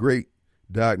fixed. And great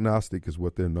diagnostic is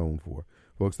what they're known for.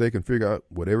 Folks, they can figure out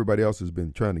what everybody else has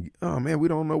been trying to get. Oh, man, we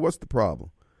don't know what's the problem.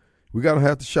 We got to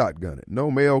have to shotgun it. No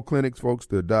Mayo Clinics, folks,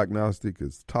 the diagnostic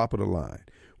is top of the line.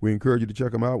 We encourage you to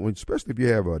check them out, especially if you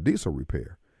have a diesel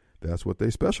repair. That's what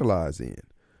they specialize in.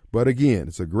 But again,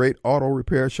 it's a great auto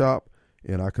repair shop,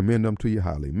 and I commend them to you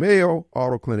highly. Mayo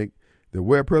Auto Clinic, the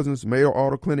web presence,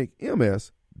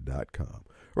 mayoautoclinicms.com. All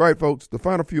right, folks, the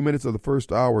final few minutes of the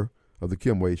first hour of the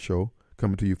Kim Wade Show,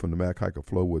 coming to you from the Mac Haik of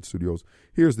Flowood Studios.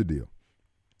 Here's the deal.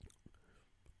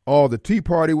 All the Tea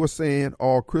Party was saying,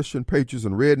 all Christian patriots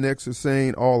and rednecks are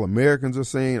saying, all Americans are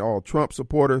saying, all Trump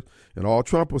supporters and all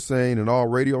Trump was saying, and all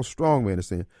Radio Strongman is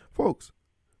saying, folks,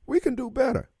 we can do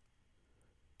better.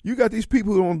 You got these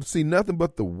people who don't see nothing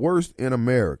but the worst in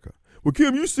America. Well,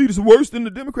 Kim, you see the worst in the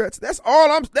Democrats. That's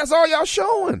all y'all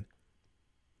showing.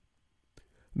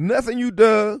 Nothing you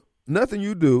do, nothing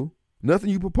you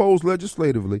propose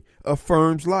legislatively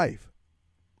affirms life.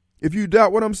 If you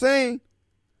doubt what I'm saying,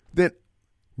 then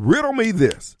riddle me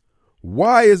this.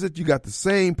 Why is it you got the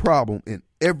same problem in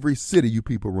every city you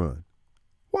people run?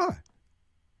 Why?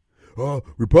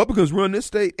 Republicans run this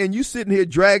state, and you sitting here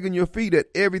dragging your feet at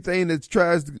everything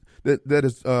that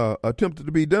is attempted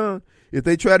to be done. If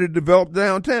they try to develop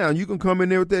downtown, you can come in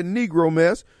there with that Negro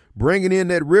mess, bringing in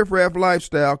that riffraff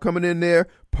lifestyle, coming in there,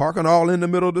 parking all in the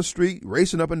middle of the street,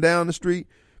 racing up and down the street,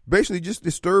 basically just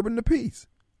disturbing the peace.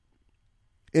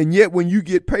 And yet when you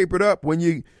get papered up, when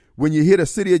you hit a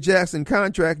City of Jackson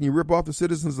contract and you rip off the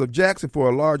citizens of Jackson for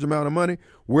a large amount of money,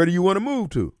 where do you want to move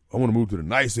to? I want to move to the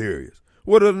nice areas.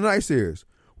 What are the nice areas?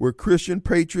 Where Christian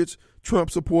patriots,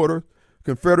 Trump supporters,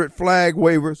 Confederate flag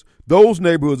wavers, those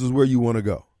neighborhoods is where you want to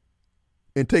go.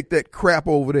 And take that crap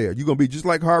over there. You're going to be just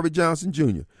like Harvey Johnson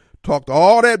Jr. Talk to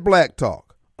all that black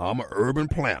talk. I'm an urban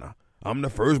planner. I'm the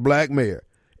first black mayor.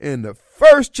 And the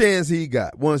first chance he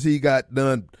got, once he got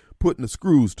done putting the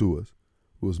screws to us,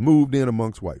 was moved in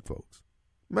amongst white folks.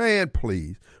 Man,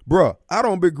 please. Bruh, I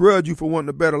don't begrudge you for wanting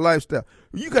a better lifestyle.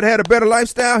 You could have had a better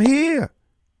lifestyle here.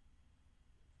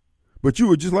 But you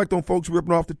were just like them folks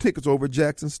ripping off the tickets over at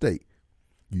Jackson State.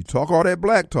 You talk all that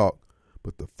black talk,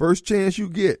 but the first chance you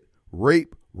get,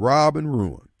 rape, rob, and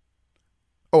ruin.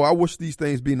 Oh, I wish these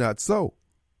things be not so.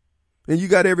 And you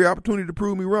got every opportunity to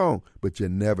prove me wrong, but you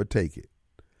never take it.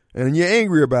 And you're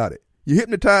angry about it. You're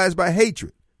hypnotized by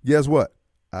hatred. Guess what?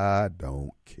 I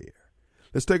don't care.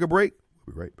 Let's take a break.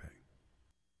 We'll be right back.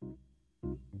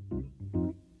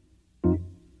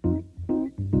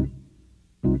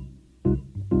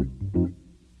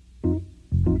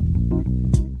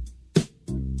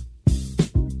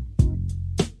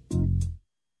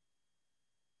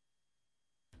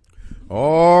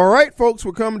 All right, folks,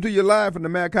 we're coming to you live from the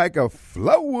Macaca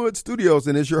Flowood Studios,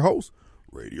 and it's your host,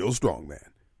 Radio Strongman,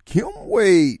 Kim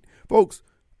Wade. Folks,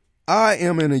 I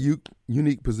am in a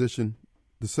unique position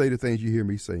to say the things you hear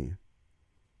me saying,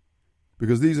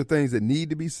 because these are things that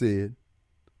need to be said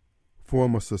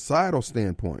from a societal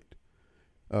standpoint.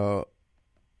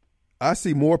 I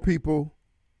see more people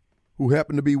who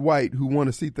happen to be white who want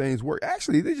to see things work.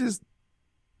 Actually, they just,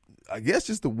 I guess,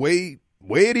 just the way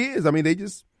it is. I mean, they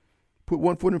just put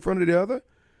one foot in front of the other,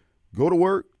 go to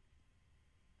work,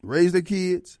 raise their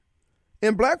kids.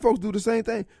 And black folks do the same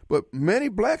thing. But many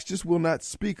blacks just will not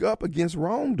speak up against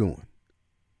wrongdoing.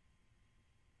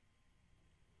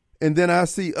 And then I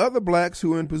see other blacks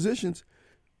who are in positions,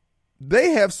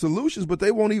 they have solutions, but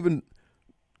they won't even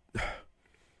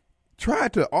try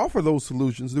to offer those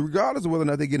solutions, regardless of whether or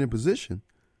not they get in position,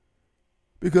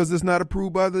 because it's not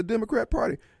approved by the Democrat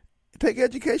Party. Take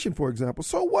education, for example.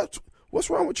 So what's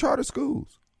wrong with charter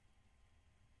schools?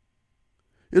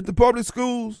 If the public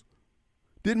schools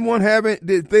they didn't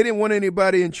want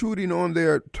anybody intruding on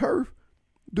their turf,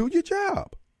 do your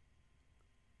job.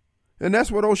 And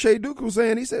that's what O'Shea Duke was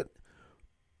saying. He said,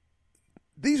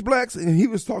 these blacks, and he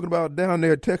was talking about down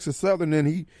there at Texas Southern,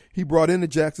 and he brought into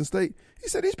Jackson State. He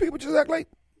said, these people just act like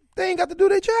they ain't got to do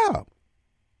their job.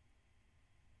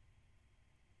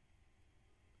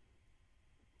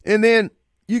 And then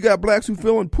you got blacks who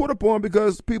feeling put upon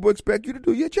because people expect you to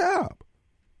do your job.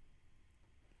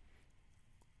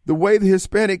 The way the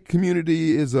Hispanic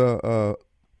community is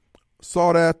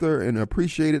sought after and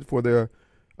appreciated for their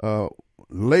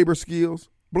labor skills,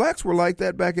 blacks were like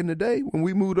that back in the day when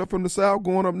we moved up from the South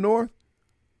going up north.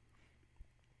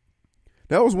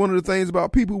 That was one of the things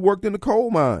about people who worked in the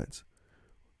coal mines.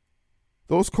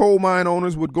 Those coal mine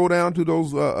owners would go down to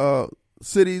those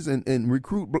cities and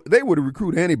recruit. They would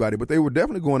recruit anybody, but they were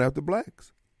definitely going after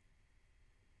blacks.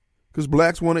 Because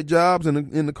blacks wanted jobs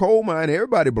in the coal mine,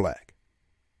 everybody black.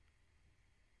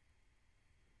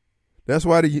 That's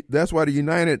why the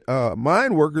United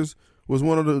Mine Workers was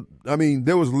one of the. I mean,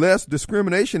 there was less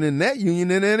discrimination in that union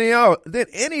than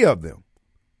any of them.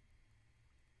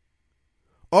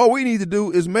 All we need to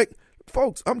do is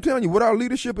folks. I'm telling you, what our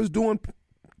leadership is doing,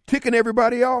 ticking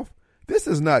everybody off. This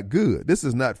is not good. This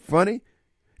is not funny,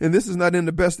 and this is not in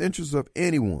the best interest of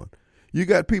anyone. You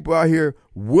got people out here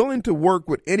willing to work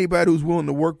with anybody who's willing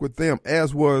to work with them,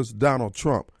 as was Donald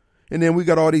Trump. And then we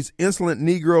got all these insolent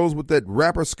Negroes with that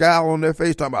rapper scowl on their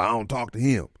face talking about, I don't talk to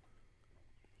him.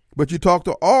 But you talk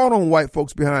to all them white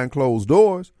folks behind closed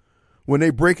doors when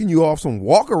they breaking you off some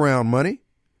walk-around money.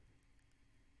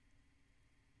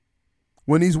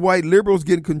 When these white liberals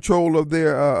get control of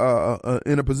their,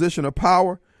 in a position of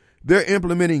power, they're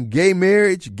implementing gay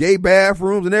marriage, gay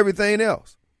bathrooms, and everything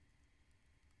else.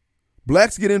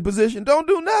 Blacks get in position, don't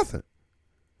do nothing.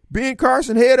 Ben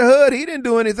Carson, head of HUD, he didn't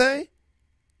do anything.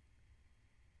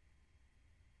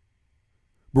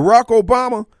 Barack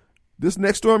Obama, this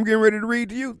next story I'm getting ready to read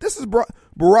to you, this is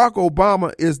Barack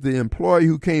Obama is the employee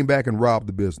who came back and robbed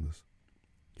the business.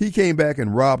 He came back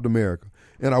and robbed America.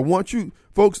 And I want you,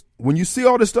 folks, when you see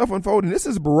all this stuff unfolding, this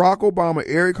is Barack Obama,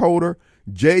 Eric Holder,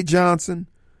 Jay Johnson,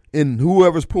 and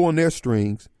whoever's pulling their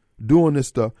strings doing this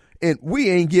stuff. And we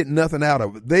ain't getting nothing out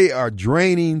of it. They are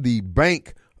draining the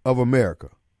Bank of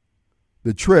America,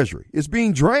 the Treasury. It's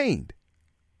being drained.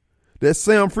 That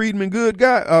Sam Friedman good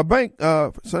guy,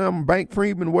 Sam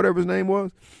Bankman-Friedman, whatever his name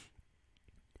was,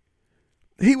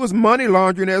 he was money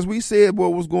laundering, as we said,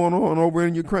 what was going on over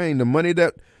in Ukraine. The money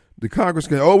that the Congress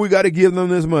can, we got to give them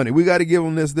this money. We got to give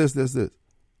them this.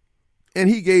 And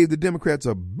he gave the Democrats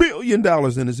 $1 billion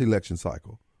in this election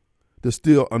cycle to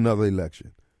steal another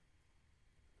election.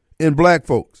 And black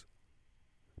folks,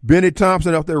 Benny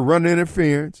Thompson out there running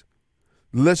interference,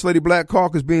 the Legislative Black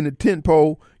Caucus being the tent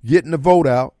pole, getting the vote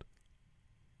out.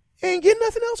 Ain't getting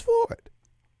nothing else for it.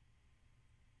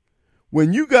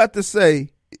 When you got to say,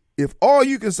 if all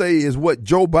you can say is what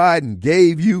Joe Biden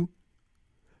gave you,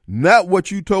 not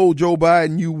what you told Joe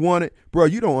Biden you wanted, bro,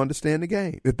 you don't understand the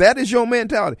game. If that is your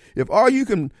mentality, if all you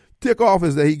can tick off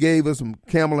is that he gave us some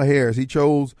Kamala Harris, he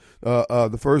chose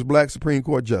the first black Supreme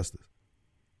Court justice.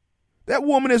 That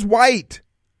woman is white.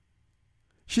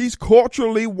 She's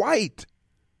culturally white.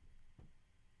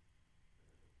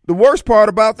 The worst part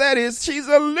about that is she's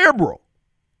a liberal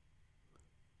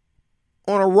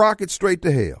on a rocket straight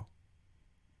to hell.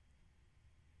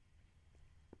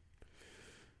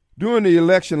 During the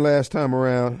election last time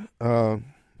around,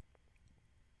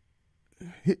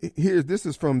 this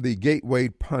is from the Gateway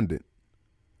Pundit.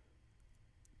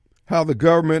 How the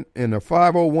government and the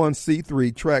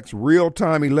 501c3 tracks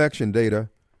real-time election data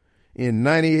in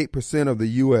 98% of the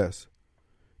U.S.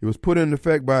 It was put into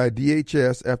effect by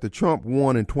DHS after Trump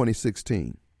won in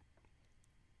 2016.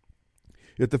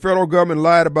 If the federal government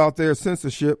lied about their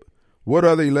censorship, what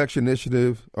other election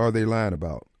initiatives are they lying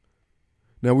about?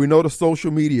 Now, we know the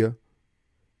social media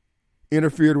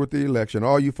interfered with the election.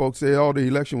 All you folks say, oh, the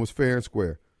election was fair and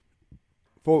square.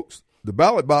 Folks, the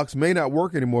ballot box may not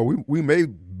work anymore. We may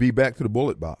be back to the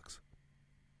bullet box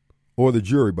or the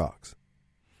jury box.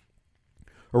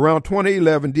 Around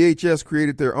 2011, DHS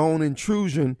created their own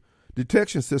intrusion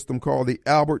detection system called the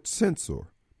Albert Sensor.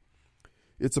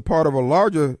 It's a part of a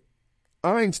larger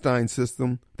Einstein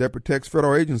system that protects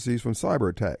federal agencies from cyber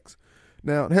attacks.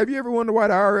 Now, have you ever wondered why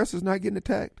the IRS is not getting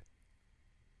attacked?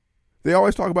 They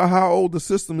always talk about how old the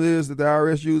system is that the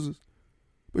IRS uses,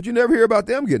 but you never hear about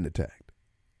them getting attacked.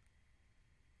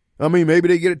 I mean, maybe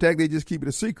they get attacked, they just keep it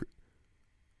a secret.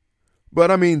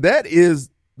 But I mean, that's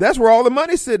where all the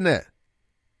money's sitting at.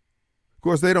 Of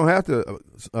course, they don't have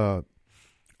to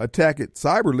attack it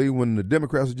cyberly when the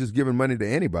Democrats are just giving money to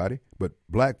anybody, but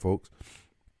black folks.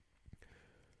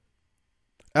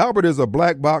 Albert is a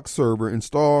black box server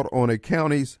installed on any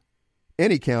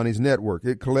county's network.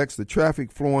 It collects the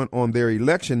traffic flowing on their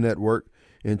election network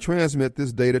and transmits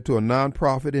this data to a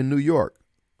nonprofit in New York,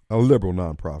 a liberal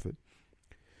nonprofit.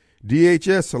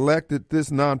 DHS selected this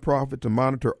nonprofit to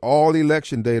monitor all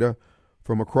election data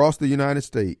from across the United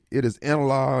States. It is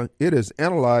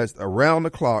analyzed around the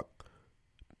clock,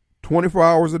 24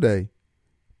 hours a day,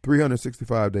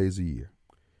 365 days a year.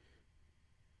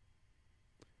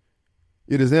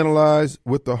 It is analyzed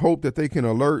with the hope that they can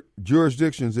alert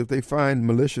jurisdictions if they find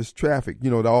malicious traffic.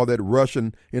 You know, all that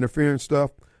Russian interference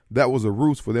stuff, that was a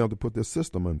ruse for them to put this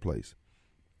system in place.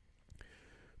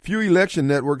 Few election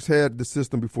networks had the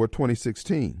system before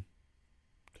 2016.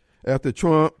 After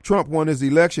Trump won his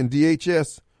election,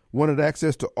 DHS wanted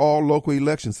access to all local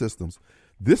election systems.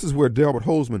 This is where Delbert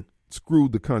Hosemann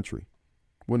screwed the country.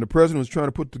 When the president was trying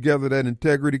to put together that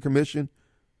integrity commission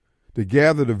to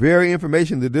gather the very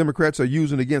information the Democrats are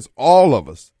using against all of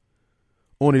us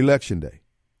on Election Day,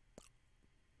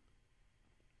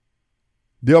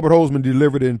 Delbert Hosemann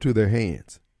delivered it into their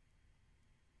hands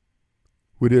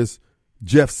with his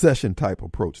Jeff Sessions type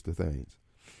approach to things.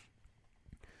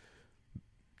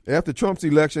 After Trump's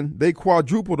election, they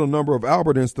quadrupled the number of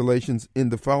Albert installations in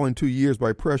the following 2 years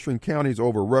by pressuring counties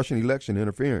over Russian election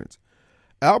interference.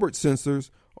 Albert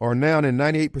sensors are now in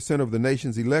 98% of the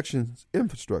nation's elections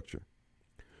infrastructure.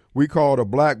 We call it a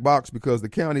black box because the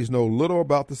counties know little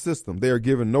about the system. They are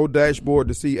given no dashboard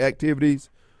to see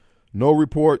activities, no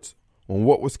reports on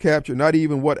what was captured, not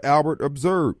even what Albert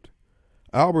observed.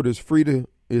 Albert is free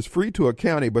to a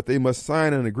county, but they must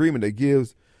sign an agreement that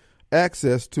gives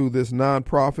access to this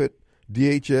nonprofit,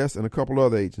 DHS, and a couple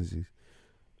other agencies.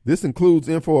 This includes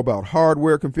info about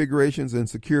hardware configurations and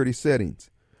security settings.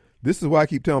 This is why I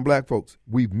keep telling black folks,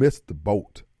 we've missed the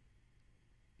boat.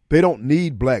 They don't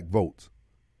need black votes.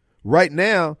 Right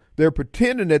now, they're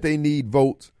pretending that they need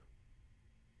votes.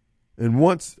 And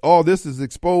once all this is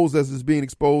exposed, as is being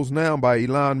exposed now by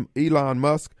Elon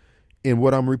Musk, and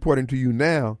what I'm reporting to you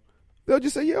now, they'll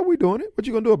just say, yeah, we're doing it. What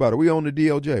you going to do about it? We own the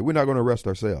DOJ. We're not going to arrest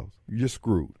ourselves. You're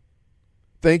screwed.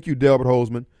 Thank you, Delbert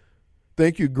Hosemann.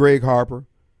 Thank you, Greg Harper.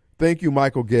 Thank you,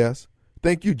 Michael Guest.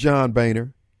 Thank you, John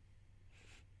Boehner.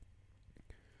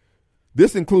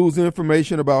 This includes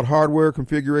information about hardware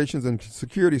configurations and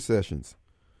security sessions.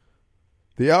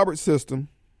 The Albert system,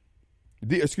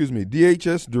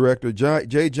 DHS Director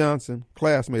Jay Johnson,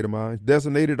 classmate of mine,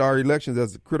 designated our elections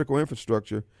as a critical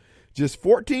infrastructure just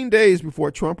 14 days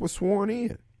before Trump was sworn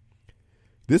in.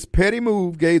 This petty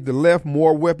move gave the left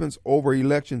more weapons over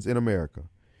elections in America.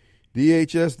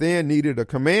 DHS then needed a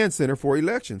command center for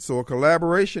elections, so a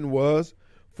collaboration was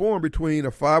formed between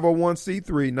a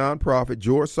 501c3 nonprofit,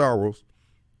 George Soros.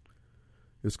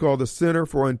 It's called the Center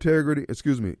for Internet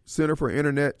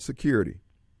Security.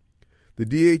 The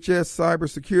DHS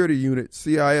Cybersecurity Unit,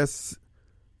 CISA,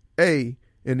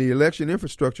 and the Election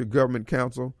Infrastructure Government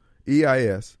Council,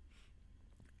 EIS.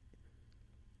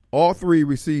 All three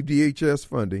received DHS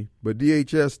funding, but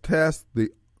DHS tasked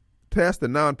the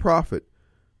nonprofit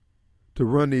to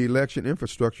run the Election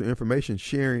Infrastructure Information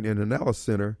Sharing and Analysis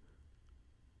Center.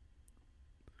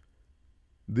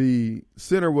 The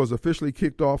center was officially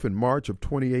kicked off in March of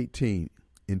 2018,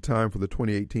 in time for the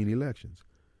 2018 elections.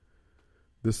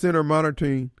 The center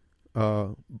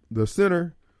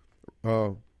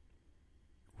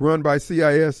run by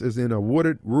CIS is in a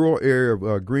wooded rural area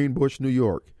of Greenbush, New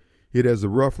York. It has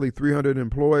roughly 300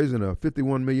 employees and a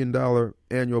 $51 million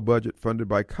annual budget funded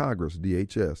by Congress,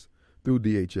 DHS, through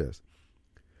DHS.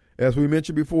 As we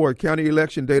mentioned before, county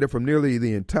election data from nearly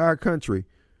the entire country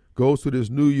goes to this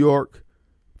New York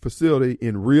facility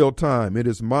in real time. It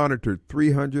is monitored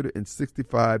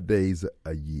 365 days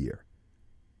a year.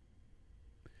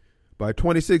 By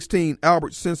 2016,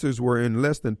 Albert sensors were in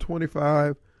less than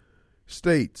 25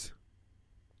 states.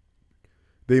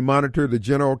 They monitor the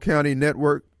general county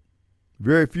network,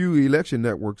 very few election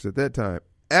networks at that time.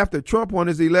 After Trump won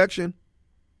his election,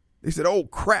 they said, oh,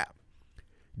 crap.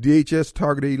 DHS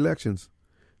targeted elections.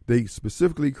 They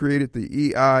specifically created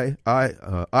the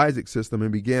Isaac system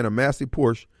and began a massive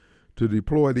push to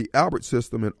deploy the Albert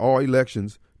system in all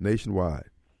elections nationwide.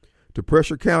 To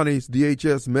pressure counties,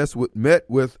 DHS met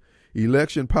with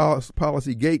election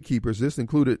policy gatekeepers. This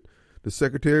included the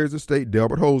Secretaries of State,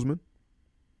 Delbert Hosemann,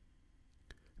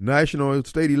 national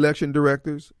state election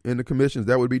directors in the commissions,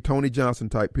 that would be Tony Johnson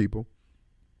type people,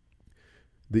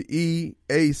 the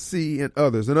EAC and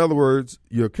others. In other words,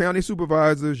 your county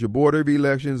supervisors, your board of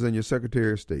elections, and your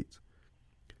Secretary of States.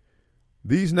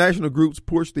 These national groups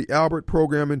pushed the Albert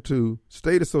program into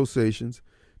state associations.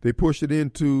 They pushed it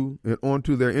into and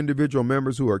onto their individual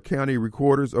members who are county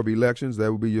recorders of elections.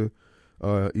 That would be your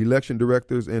election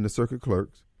directors and the circuit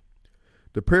clerks.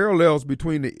 The parallels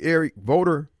between the ERIC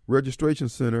voter registration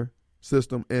center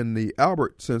system and the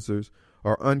Albert sensors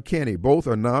are uncanny. Both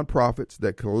are nonprofits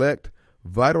that collect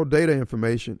vital data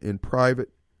information in private.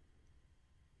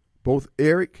 Both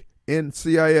ERIC and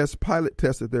CIS pilot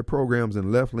tested their programs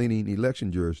in left-leaning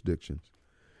election jurisdictions.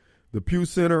 The Pew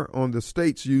Center on the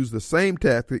states used the same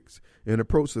tactics and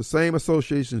approached the same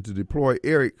associations to deploy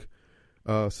ERIC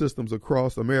systems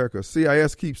across America.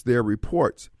 CIS keeps their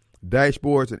reports,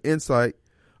 dashboards, and insight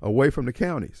away from the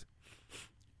counties.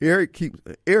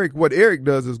 What ERIC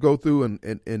does is go through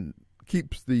and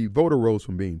keeps the voter rolls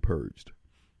from being purged.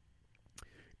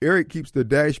 ERIC keeps the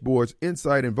dashboards,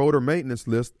 insight, and voter maintenance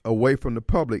list away from the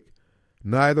public.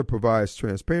 Neither provides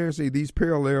transparency. These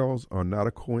parallels are not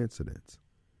a coincidence.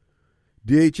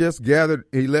 DHS gathered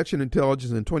election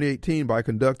intelligence in 2018 by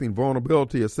conducting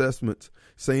vulnerability assessments,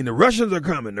 saying the Russians are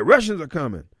coming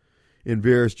in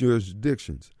various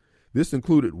jurisdictions. This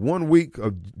included 1 week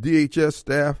of DHS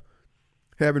staff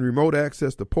having remote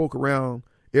access to poke around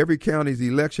every county's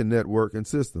election network and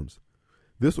systems.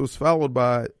 This was followed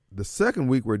by the second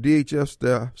week where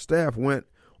DHS staff went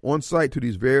on site to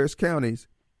these various counties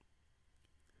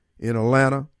in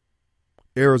Atlanta,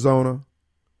 Arizona,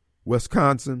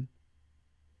 Wisconsin,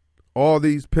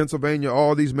 Pennsylvania,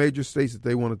 all these major states that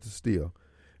they wanted to steal.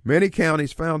 Many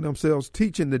counties found themselves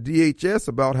teaching the DHS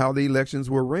about how the elections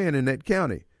were ran in that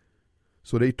county.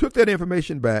 So they took that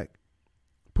information back,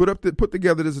 put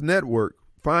together this network,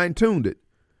 fine-tuned it.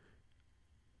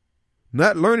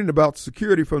 Not learning about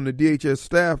security from the DHS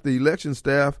staff, the election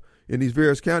staff in these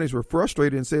various counties were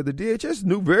frustrated and said the DHS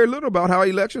knew very little about how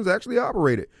elections actually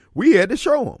operated. We had to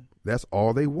show them. That's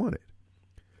all they wanted.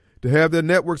 To have their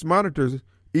networks monitors,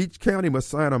 each county must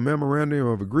sign a memorandum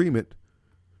of agreement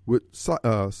with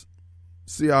CISA.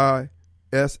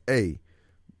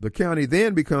 The county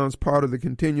then becomes part of the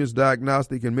Continuous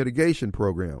Diagnostic and Mitigation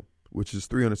Program, which is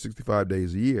 365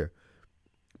 days a year.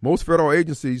 Most federal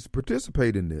agencies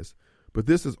participate in this, but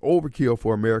this is overkill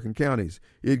for American counties.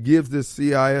 It gives this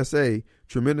CISA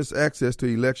tremendous access to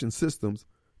election systems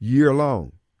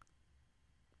year-long.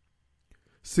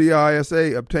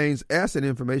 CISA obtains asset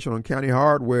information on county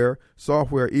hardware,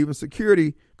 software, even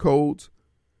security codes,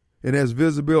 and has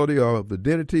visibility of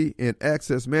identity and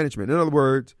access management. In other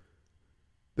words,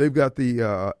 they've got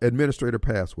the administrator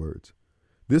passwords.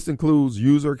 This includes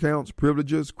user accounts,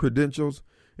 privileges, credentials,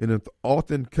 and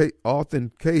authentication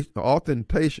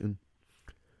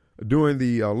during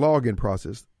the login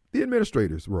process, the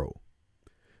administrator's role.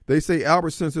 They say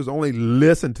Albert sensors only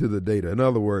listen to the data. In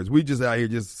other words, we just out here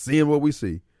just seeing what we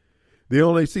see. They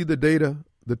only see the data,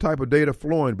 the type of data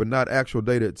flowing, but not actual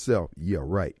data itself. Yeah,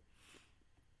 right.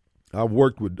 I've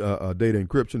worked with data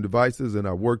encryption devices, and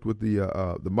I've worked with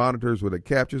the monitors where it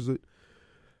captures it.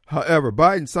 However,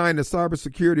 Biden signed a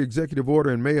cybersecurity executive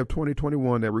order in May of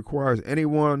 2021 that requires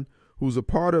anyone who's a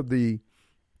part of the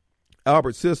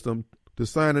Albert system to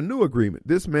sign a new agreement.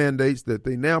 This mandates that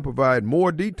they now provide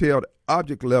more detailed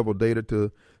object-level data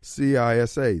to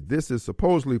CISA. This is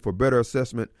supposedly for better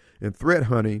assessment and threat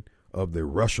hunting of the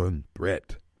Russian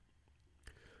threat.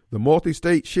 The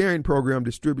multi-state sharing program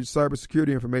distributes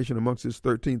cybersecurity information amongst its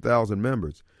 13,000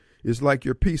 members. It's like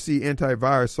your PC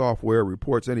antivirus software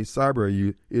reports any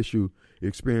cyber issue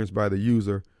experienced by the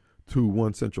user to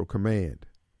one central command,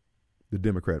 the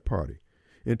Democrat Party.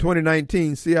 In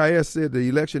 2019, CIS said the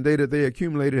election data they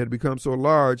accumulated had become so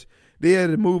large they had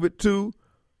to move it to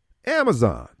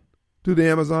Amazon, to the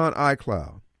Amazon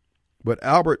iCloud. But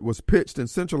Albert was pitched and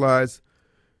centralized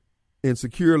in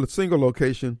secure single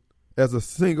location as a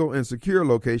single and secure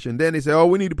location. Then they say, oh,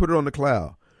 we need to put it on the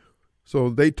cloud. So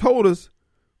they told us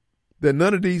that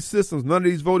none of these systems, none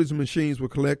of these voting machines were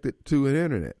connected to an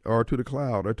internet or to the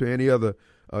cloud or to any other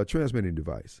transmitting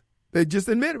device. They just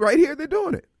admit right here they're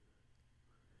doing it.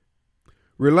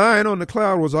 Relying on the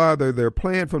cloud was either their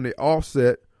plan from the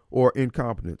offset or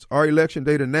incompetence. Our election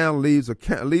data now leaves a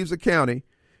county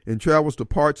and travels to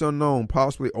parts unknown,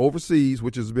 possibly overseas,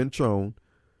 which has been shown.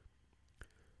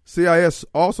 CIS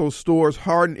also stores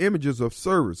hardened images of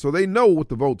servers, so they know what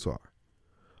the votes are,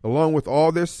 along with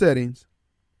all their settings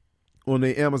on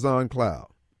the Amazon cloud.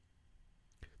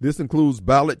 This includes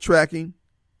ballot tracking,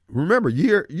 remember,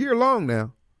 year long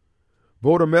now,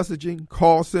 voter messaging,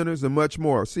 call centers, and much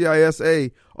more.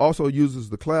 CISA also uses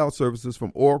the cloud services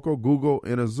from Oracle, Google,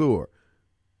 and Azure.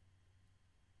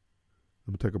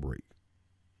 Let me take a break.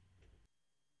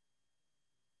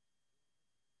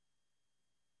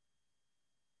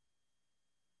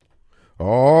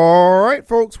 All right,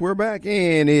 folks, we're back,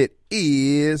 and it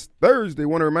is Thursday. I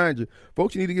want to remind you,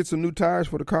 folks, you need to get some new tires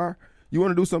for the car. You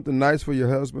want to do something nice for your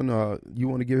husband. You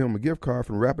want to give him a gift card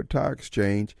from Rapid Tire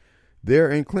Exchange. They're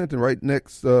in Clinton, right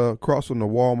next, across from the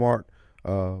Walmart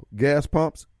gas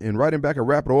pumps, and right in back of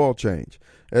Rapid Oil Change.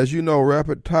 As you know,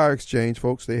 Rapid Tire Exchange,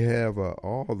 folks, they have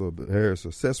there's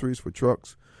accessories for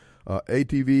trucks,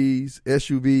 ATVs,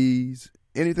 SUVs,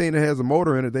 anything that has a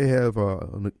motor in it. They have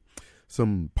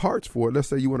some parts for it. Let's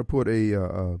say you want to put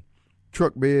a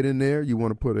truck bed in there. You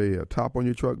want to put a top on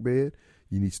your truck bed.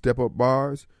 You need step-up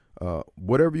bars.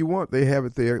 Whatever you want, they have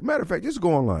it there. Matter of fact, just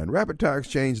go online,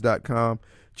 rapidtireexchange.com.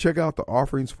 Check out the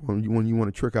offerings when you want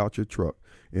to trick out your truck,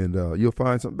 and you'll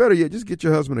find something. Better yet, just get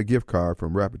your husband a gift card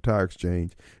from Rapid Tire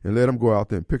Exchange and let him go out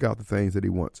there and pick out the things that he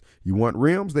wants. You want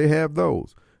rims? They have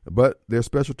those. But their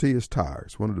specialty is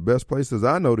tires. One of the best places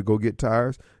I know to go get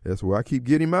tires. That's where I keep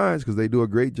getting mine because they do a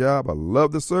great job. I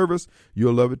love the service.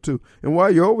 You'll love it too. And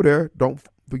while you're over there, don't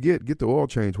forget, get the oil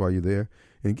change while you're there.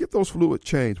 And get those fluid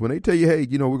changed. When they tell you, hey,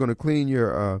 we're going to clean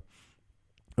your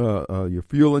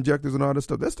fuel injectors and all this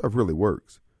stuff, that stuff really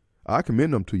works. I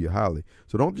commend them to you highly.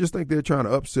 So don't just think they're trying to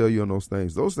upsell you on those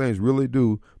things. Those things really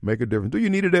do make a difference. Do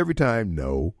you need it every time?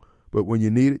 No. But when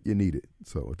you need it, you need it.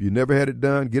 So if you never had it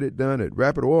done, get it done at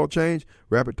Rapid Oil Change,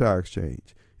 Rapid Tire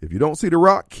Exchange. If you don't see the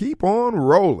rock, keep on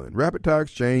rolling.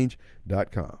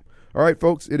 RapidTireExchange.com. All right,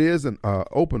 folks, it is an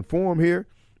open forum here.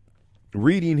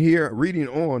 Reading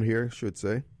on here, I should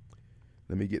say.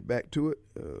 Let me get back to it.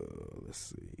 Let's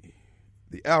see.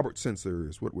 The Albert sensor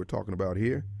is what we're talking about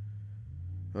here.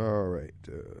 All right.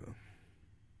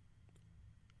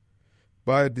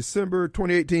 By December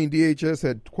 2018, DHS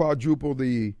had quadrupled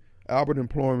the Albert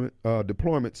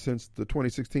deployment since the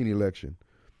 2016 election.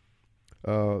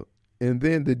 And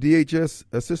then the DHS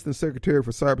Assistant Secretary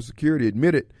for Cybersecurity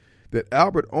admitted that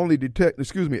Albert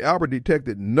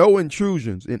detected no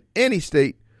intrusions in any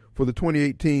state for the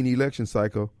 2018 election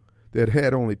cycle that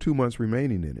had only 2 months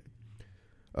remaining in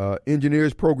it.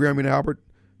 Engineers programming Albert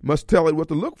must tell it what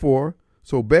to look for,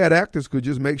 so bad actors could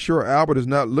just make sure Albert is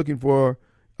not looking for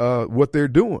what they're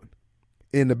doing.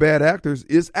 And the bad actors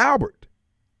is Albert,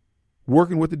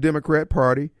 working with the Democrat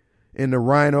Party and the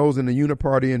Rhinos and the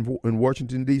Uniparty in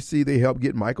Washington, D.C. They helped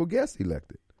get Michael Guest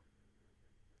elected.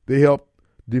 They helped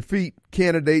defeat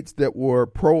candidates that were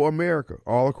pro-America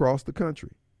all across the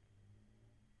country.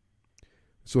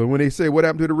 So when they say, what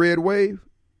happened to the red wave?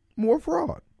 More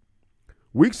fraud.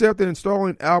 Weeks after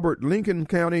installing Albert, Lincoln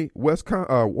County,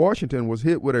 Washington was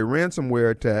hit with a ransomware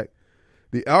attack.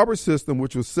 The Albert system,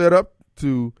 which was set up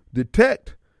to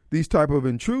detect these type of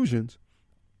intrusions,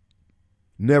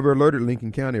 never alerted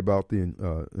Lincoln County about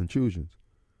the intrusions.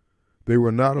 They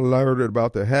were not alerted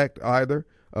about the hack either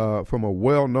from a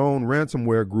well-known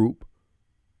ransomware group.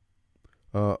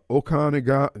 The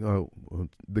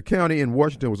county in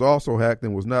Washington was also hacked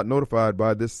and was not notified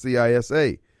by this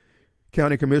CISA.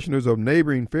 County commissioners of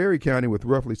neighboring Ferry County with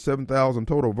roughly 7,000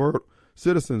 total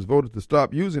citizens voted to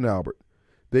stop using Albert.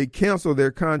 They canceled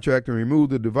their contract and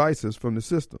removed the devices from the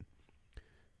system.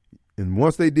 And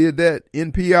once they did that,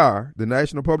 NPR, the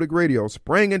National Public Radio,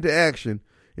 sprang into action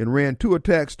and ran 2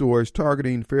 attack stories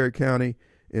targeting Ferry County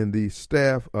and the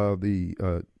staff of the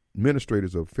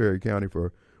administrators of Ferry County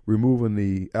for removing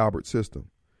the Albert system.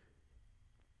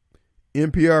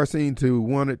 NPR seemed to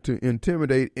want it to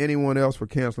intimidate anyone else for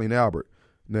canceling Albert.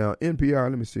 Now, NPR,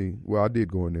 let me see. Well, I did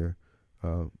go in there.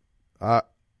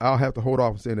 I'll have to hold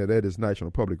off on saying that is National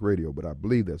Public Radio, but I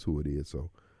believe that's who it is, so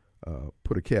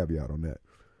put a caveat on that.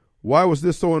 Why was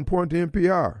this so important to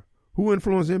NPR? Who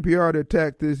influenced NPR to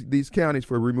attack these counties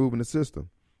for removing the system?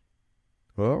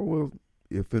 Well,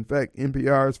 if in fact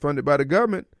NPR is funded by the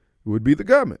government, it would be the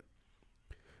government.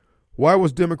 Why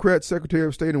was Democrat Secretary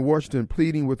of State in Washington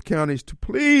pleading with counties to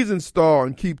please install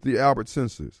and keep the Albert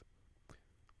census?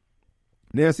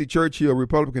 Nancy Churchill,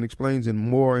 Republican, explains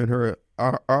more in her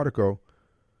article,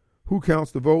 Who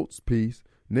Counts the Votes piece.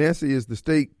 Nancy is the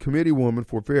state committee woman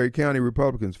for Ferry County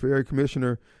Republicans. Ferry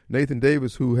Commissioner Nathan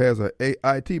Davis, who has an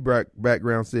IT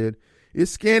background, said,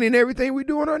 it's scanning everything we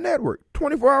do on our network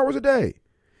 24 hours a day.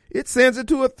 It sends it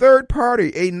to a third party,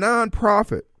 a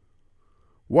nonprofit.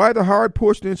 Why the hard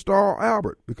push to install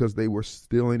Albert? Because they were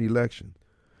stealing elections.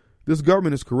 This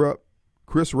government is corrupt.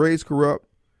 Chris Wray's corrupt.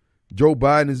 Joe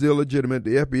Biden is illegitimate.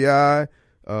 The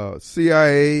FBI,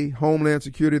 CIA, Homeland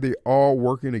Security, they're all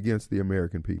working against the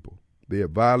American people. They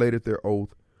have violated their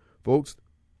oath. Folks,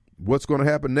 what's going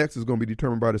to happen next is going to be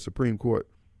determined by the Supreme Court.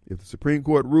 If the Supreme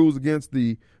Court rules against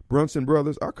the Brunson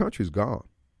brothers, our country's gone.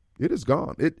 It is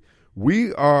gone.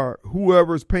 We are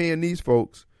whoever's paying these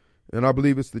folks, and I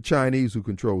believe it's the Chinese who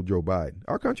control Joe Biden.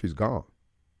 Our country's gone.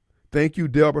 Thank you,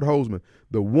 Delbert Hosemann.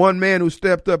 The one man who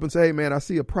stepped up and said, hey, man, I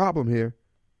see a problem here.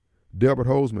 Delbert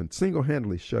Hosemann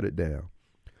single-handedly shut it down.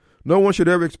 No one should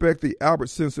ever expect the Albert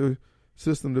census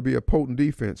system to be a potent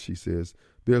defense, she says.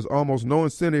 There's almost no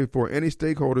incentive for any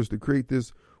stakeholders to create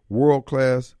this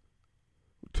world-class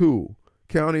tool.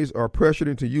 Counties are pressured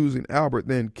into using Albert,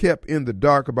 then kept in the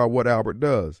dark about what Albert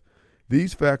does.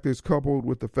 These factors, coupled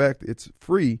with the fact it's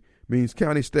free, means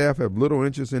county staff have little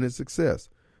interest in its success.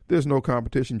 There's no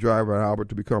competition driving Albert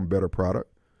to become a better product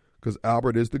because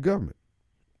Albert is the government.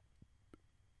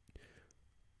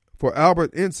 For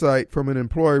Albert Insight from an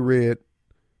employee read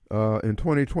in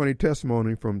 2020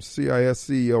 testimony from CIS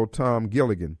CEO Tom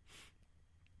Gilligan.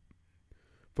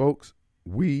 Folks,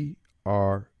 we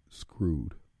are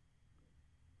screwed.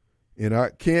 And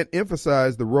I can't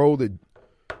emphasize the role that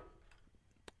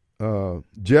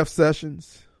Jeff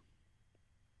Sessions,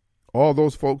 all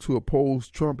those folks who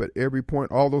opposed Trump at every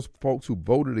point, all those folks who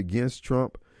voted against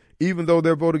Trump, even though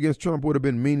their vote against Trump would have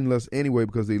been meaningless anyway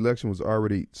because the election was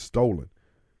already stolen.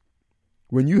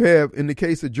 When you have, in the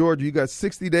case of Georgia, you got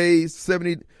 60 days,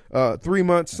 3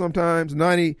 months sometimes,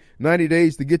 90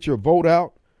 days to get your vote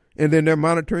out, and then they're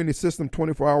monitoring the system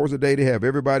 24 hours a day. They have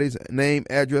everybody's name,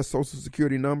 address, social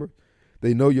security number.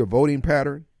 They know your voting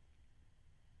pattern.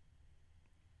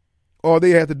 All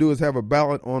they have to do is have a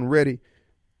ballot on ready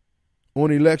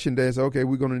on election day and say, okay,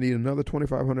 we're going to need another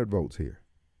 2,500 votes here.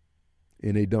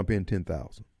 And they dump in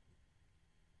 10,000.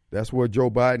 That's where Joe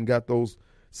Biden got those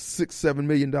 $6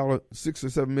 or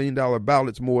 $7 million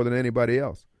ballots more than anybody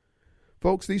else.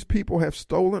 Folks, these people have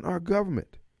stolen our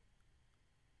government.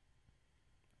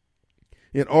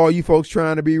 And all you folks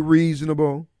trying to be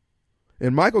reasonable.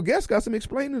 And Michael Guest got some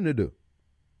explaining to do.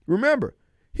 Remember,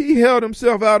 he held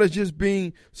himself out as just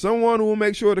being someone who will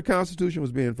make sure the Constitution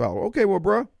was being followed. Okay, well,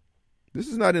 bro, this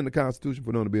is not in the Constitution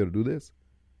for them to be able to do this.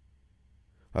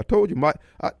 I told you,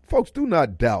 folks, do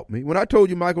not doubt me. When I told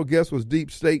you Michael Guest was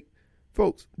deep state,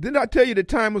 folks, didn't I tell you that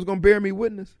time was going to bear me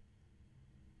witness?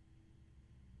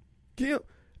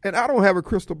 And I don't have a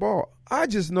crystal ball. I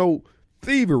just know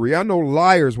thievery. I know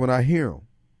liars when I hear them.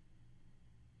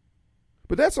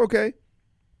 But that's okay.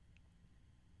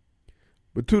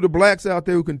 But to the blacks out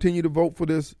there who continue to vote for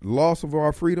this loss of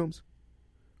our freedoms,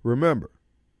 remember,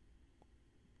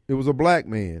 it was a black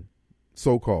man,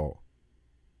 so-called,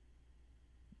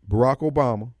 Barack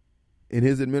Obama, in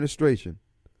his administration,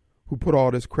 who put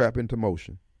all this crap into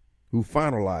motion, who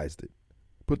finalized it,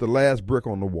 put the last brick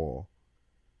on the wall,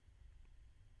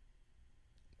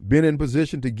 been in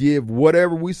position to give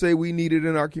whatever we say we needed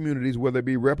in our communities, whether it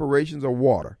be reparations or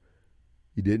water.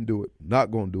 He didn't do it,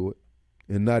 not going to do it,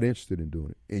 and not interested in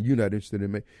doing it. And you're not interested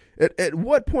in me. At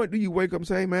what point do you wake up and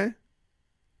say, hey, man?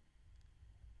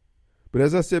 But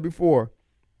as I said before,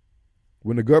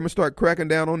 when the government start cracking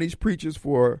down on these preachers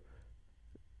for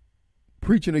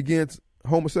preaching against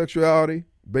homosexuality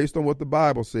based on what the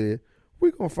Bible said,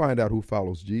 we're going to find out who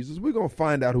follows Jesus. We're going to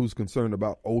find out who's concerned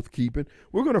about oath keeping.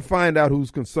 We're going to find out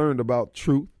who's concerned about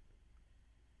truth.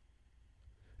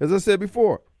 As I said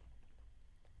before,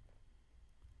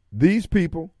 these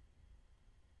people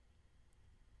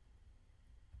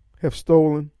have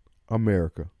stolen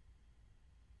America.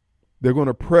 They're going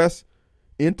to press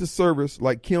into service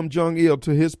like Kim Jong-il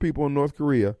to his people in North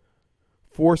Korea,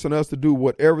 forcing us to do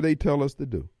whatever they tell us to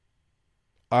do,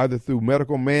 either through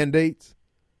medical mandates,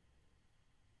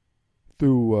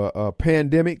 through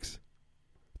pandemics,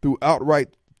 through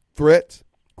outright threats,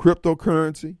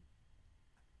 cryptocurrency.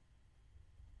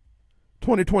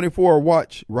 2024,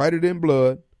 watch, write it in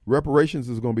blood. Reparations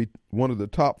is going to be one of the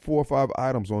top 4 or 5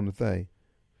 items on the thing.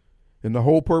 And the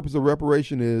whole purpose of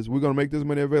reparation is we're going to make this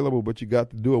money available, but you got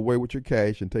to do away with your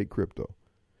cash and take crypto.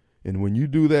 And when you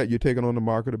do that, you're taking on the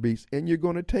mark of the beast, and you're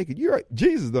going to take it.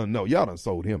 Jesus doesn't know. Y'all done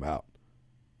sold him out.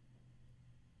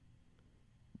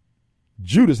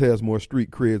 Judas has more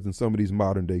street creds than some of these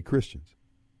modern day Christians.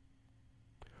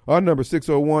 Our number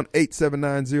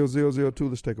 601-879-0002.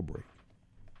 Let's take a break.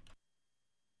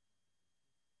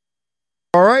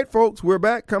 All right, folks, we're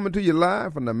back coming to you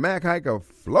live from the Mac Haik of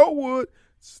Flowood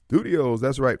Studios.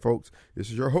 That's right, folks.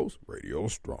 This is your host, Radio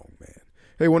Strongman.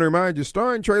 Hey, want to remind you,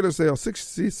 Starring Trailer Sale,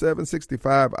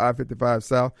 6765 I-55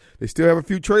 South. They still have a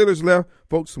few trailers left.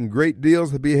 Folks, some great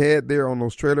deals to be had there on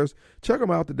those trailers. Check them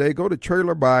out today. Go to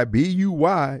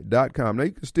trailerbybuy.com. Now,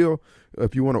 you can still,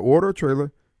 if you want to order a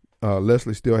trailer,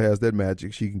 Leslie still has that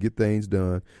magic. She can get things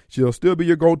done. She'll still be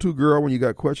your go-to girl when you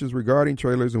got questions regarding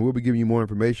trailers, and we'll be giving you more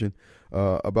information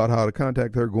about how to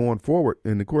contact her going forward.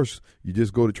 And, of course, you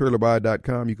just go to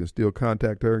trailerbuy.com. You can still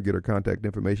contact her and get her contact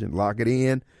information. Lock it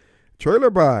in.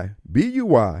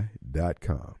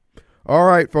 trailerbybuy.com. All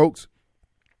right, folks.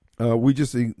 We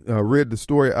just read the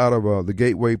story out of the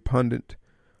Gateway Pundit.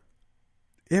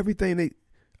 Everything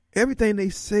they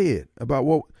said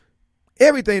about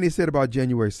everything they said about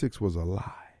January 6th was a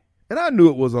lie. And I knew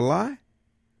it was a lie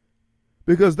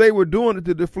because they were doing it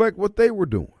to deflect what they were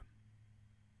doing.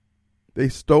 They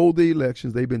stole the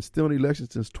elections. They've been stealing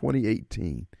elections since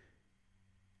 2018.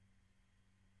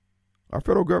 Our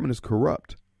federal government is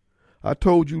corrupt. I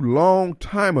told you long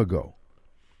time ago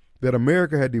that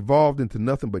America had devolved into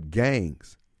nothing but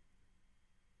gangs.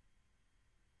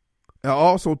 I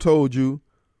also told you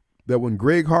that when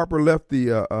Greg Harper left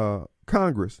the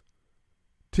Congress,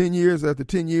 10 years after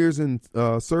 10 years in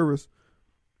service,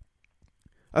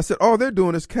 I said, all they're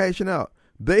doing is cashing out.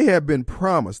 They have been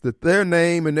promised that their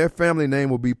name and their family name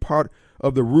will be part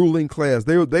of the ruling class.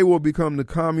 They will become the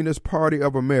Communist Party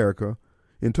of America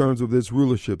in terms of this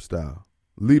rulership style,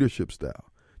 leadership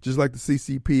style, just like the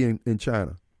CCP in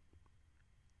China.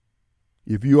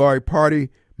 If you are a party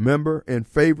member and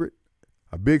favorite,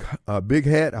 a big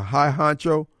hat, a high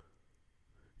honcho,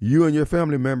 you and your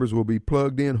family members will be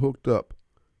plugged in, hooked up.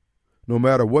 No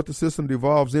matter what the system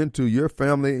devolves into, your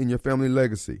family and your family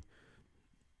legacy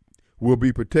will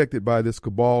be protected by this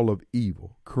cabal of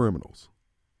evil criminals.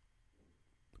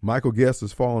 Michael Guest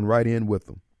has fallen right in with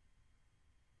them.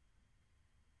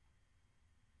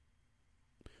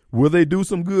 Will they do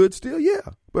some good still?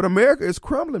 Yeah. But America is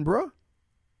crumbling, bro.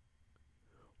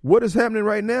 What is happening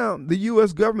right now? The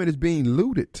U.S. government is being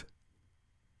looted.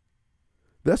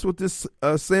 That's what this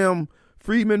Sam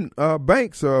Friedman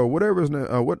Banks or whatever his name,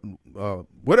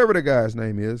 whatever the guy's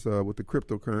name is with the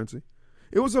cryptocurrency.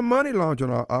 It was a money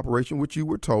laundering operation, which you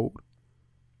were told.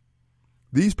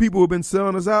 These people have been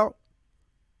selling us out.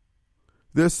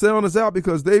 They're selling us out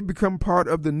because they've become part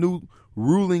of the new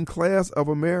ruling class of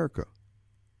America.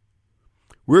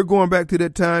 We're going back to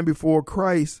that time before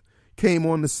Christ came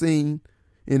on the scene,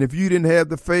 and if you didn't have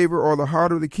the favor or the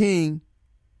heart of the king,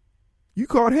 you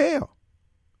caught hell.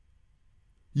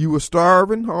 You were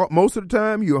starving most of the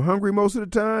time. You were hungry most of the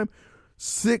time,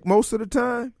 sick most of the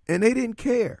time, and they didn't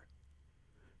care.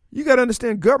 You got to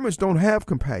understand, governments don't have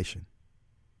compassion.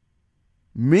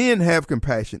 Men have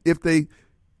compassion if they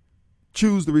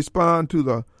choose to respond to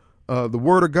the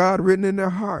word of God written in their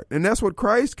heart. And that's what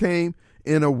Christ came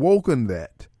and awoken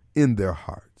that in their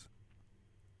hearts.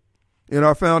 And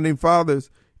our founding fathers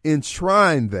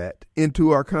enshrined that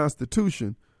into our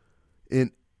Constitution.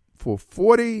 And for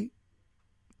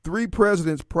 43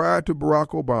 presidents prior to Barack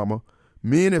Obama,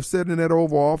 men have sat in that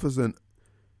Oval Office and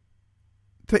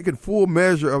taken full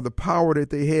measure of the power that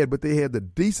they had, but they had the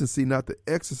decency not to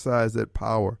exercise that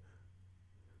power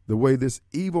the way this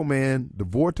evil man, the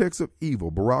vortex of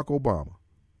evil, Barack Obama.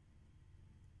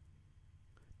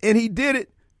 And he did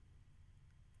it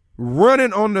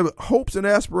running on the hopes and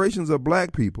aspirations of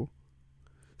black people,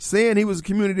 saying he was a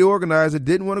community organizer,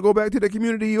 didn't want to go back to the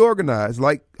community he organized,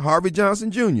 like Harvey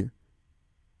Johnson Jr.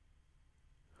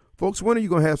 Folks, when are you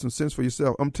going to have some sense for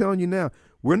yourself? I'm telling you now,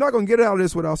 we're not going to get out of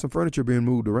this without some furniture being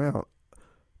moved around,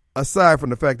 aside from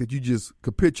the fact that you just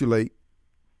capitulate,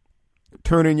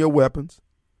 turn in your weapons,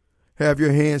 have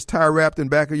your hands tie-wrapped in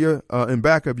back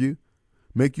of you,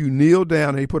 make you kneel down,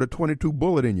 and they put a .22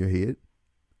 bullet in your head.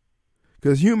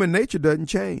 Because human nature doesn't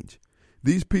change.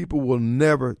 These people will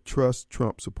never trust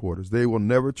Trump supporters. They will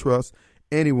never trust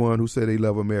anyone who said they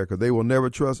love America. They will never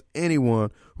trust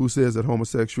anyone who says that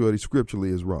homosexuality scripturally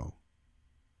is wrong.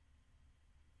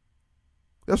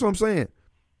 That's what I'm saying.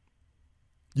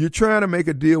 You're trying to make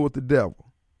a deal with the devil.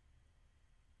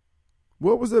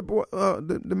 What was that boy,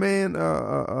 the man,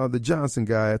 the Johnson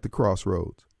guy at the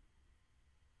crossroads?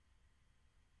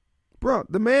 Bro,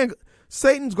 the man,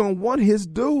 Satan's going to want his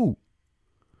due.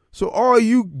 So all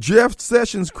you Jeff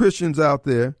Sessions Christians out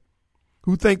there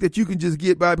who think that you can just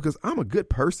get by because I'm a good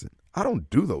person. I don't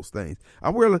do those things.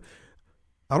 I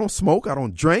don't smoke. I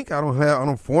don't drink. I don't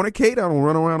fornicate. I don't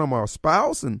run around on my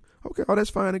spouse. And okay, that's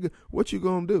fine and good. What you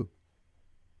gonna do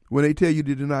when they tell you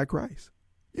to deny Christ?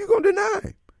 You're gonna deny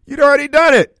him. You'd already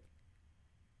done it.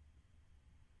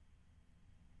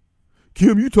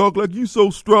 Kim, you talk like you so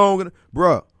strong. And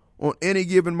bruh, on any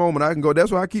given moment, I can go.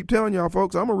 That's why I keep telling y'all,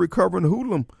 folks, I'm a recovering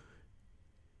hoodlum.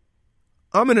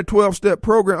 I'm in a 12-step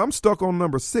program. I'm stuck on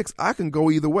number 6. I can go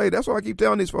either way. That's why I keep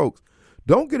telling these folks.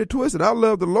 Don't get it twisted. I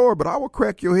love the Lord, but I will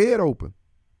crack your head open.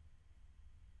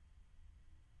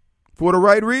 For the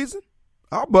right reason,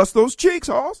 I'll bust those cheeks,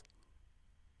 Hoss.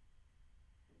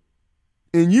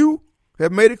 And you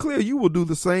have made it clear you will do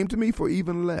the same to me for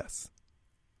even less.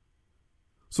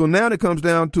 So now it comes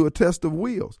down to a test of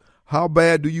wills. How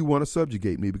bad do you want to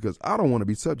subjugate me? Because I don't want to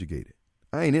be subjugated.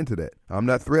 I ain't into that. I'm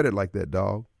not threaded like that,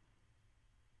 dog.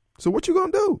 So what you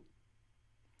gonna do?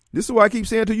 This is why I keep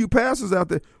saying to you pastors out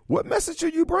there, what message are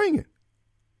you bringing?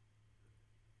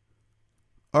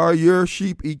 Are your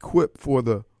sheep equipped for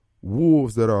the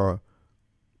wolves that are,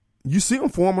 you see them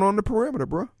forming on the perimeter,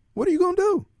 bro. What are you gonna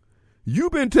do?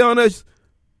 You've been telling us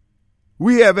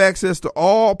we have access to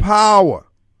all power.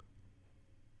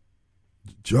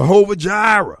 Jehovah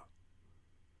Jireh,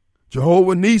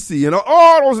 Jehovah Nisi, and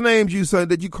all those names you said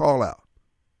that you call out.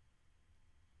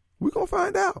 We're going to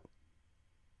find out.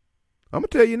 I'm going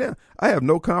to tell you now, I have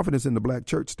no confidence in the black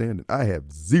church standing. I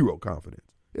have zero confidence.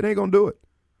 It ain't going to do it.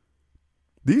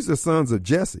 These are sons of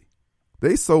Jesse.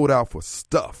 They sold out for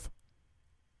stuff.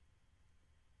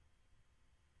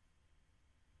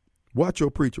 Watch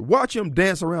your preacher. Watch him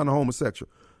dance around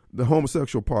the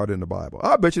homosexual part in the Bible.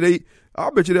 I bet you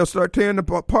they'll start tearing the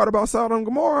part about Sodom and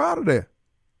Gomorrah out of there.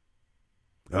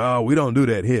 Oh, we don't do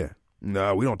that here.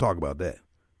 No, we don't talk about that.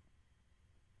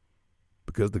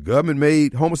 Because the government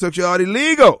made homosexuality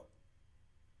legal,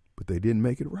 but they didn't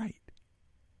make it right.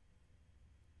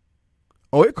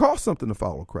 Oh, it costs something to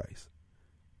follow Christ.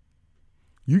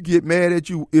 You get mad at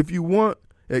you if you want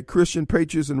at Christian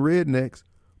patriots and rednecks,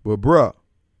 but bruh,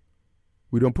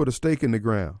 we don't put a stake in the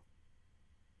ground.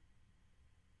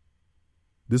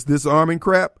 This arming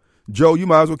crap, Joe, you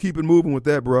might as well keep it moving with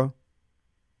that, bruh.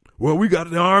 Well, we got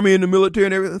the army and the military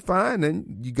and everything. Fine,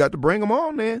 then you got to bring them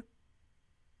on, then.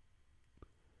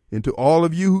 And to all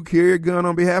of you who carry a gun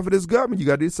on behalf of this government, you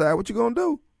got to decide what you're going to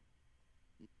do.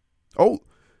 Oh,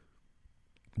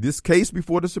 this case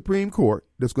before the Supreme Court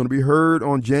that's going to be heard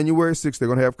on January 6th, they're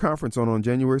going to have a conference on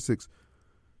January 6th.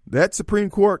 That Supreme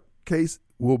Court case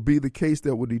will be the case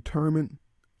that will determine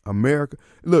America.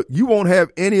 Look, you won't have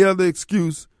any other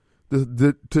excuse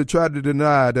to try to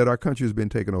deny that our country has been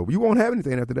taken over. You won't have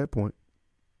anything after that point.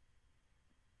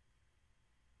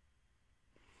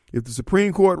 If the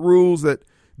Supreme Court rules that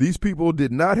these people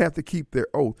did not have to keep their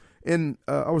oath, and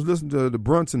I was listening to the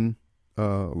Brunson,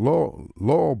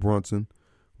 Laurel Brunson,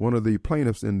 one of the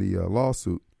plaintiffs in the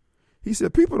lawsuit. He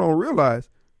said people don't realize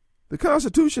the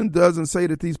Constitution doesn't say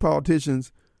that these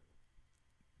politicians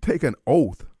take an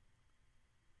oath.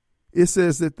 It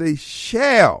says that they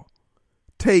shall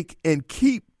take and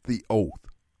keep the oath.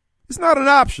 It's not an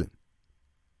option.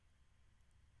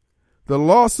 The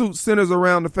lawsuit centers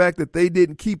around the fact that they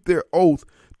didn't keep their oath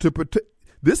to protect.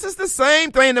 This is the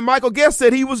same thing that Michael Guest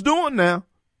said he was doing now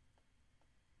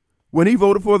when he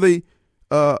voted for the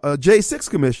J6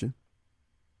 Commission.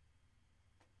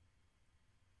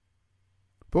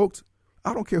 Folks,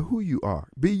 I don't care who you are,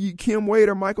 be you Kim Wade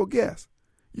or Michael Guest,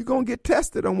 you're going to get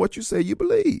tested on what you say you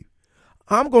believe.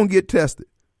 I'm going to get tested.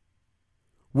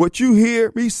 What you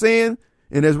hear me saying,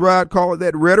 and as Rod called it,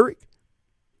 that rhetoric,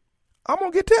 I'm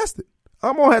going to get tested.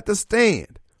 I'm going to have to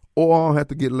stand or I'll have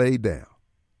to get laid down.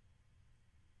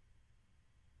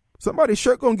 Somebody's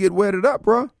shirt going to get wetted up,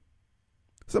 bro.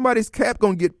 Somebody's cap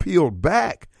going to get peeled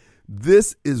back.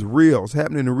 This is real. It's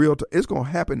happening in real time. It's going to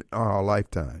happen in our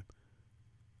lifetime.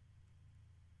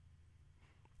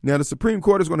 Now, the Supreme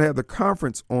Court is going to have the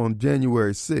conference on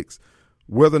January 6th.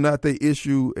 Whether or not they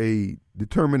issue a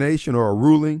determination or a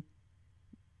ruling,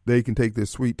 they can take their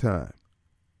sweet time.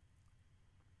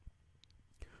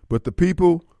 But the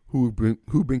people who've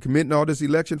been committing all this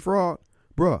election fraud,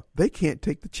 bruh, they can't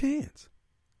take the chance.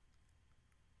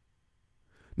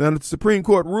 Now, the Supreme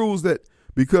Court rules that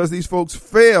because these folks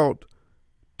failed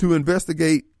to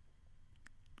investigate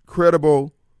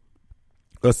credible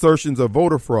assertions of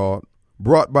voter fraud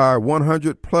brought by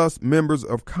 100 plus members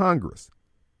of Congress,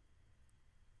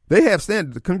 they have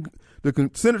standing. The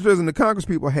senators and the Congress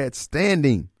people had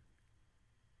standing.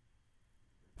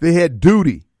 They had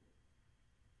duty.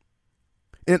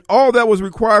 And all that was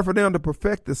required for them to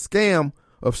perfect the scam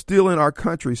of stealing our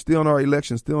country, stealing our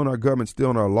elections, stealing our government,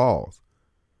 stealing our laws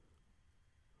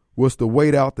was to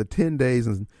wait out the 10 days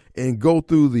and go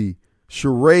through the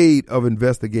charade of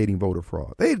investigating voter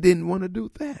fraud. They didn't want to do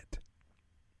that.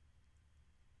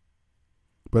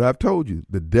 But I've told you,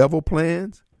 the devil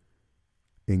plans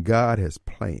and God has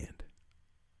planned.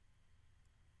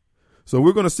 So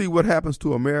we're going to see what happens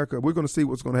to America. We're going to see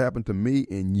what's going to happen to me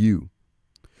and you.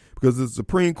 Because the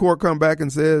Supreme Court come back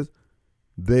and says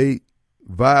they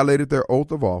violated their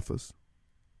oath of office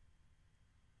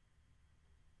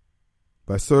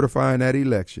by certifying that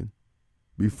election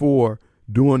before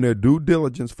doing their due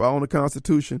diligence, following the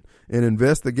Constitution, and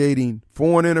investigating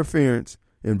foreign interference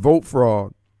and vote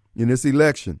fraud in this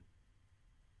election.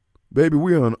 Baby,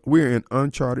 we're in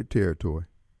uncharted territory.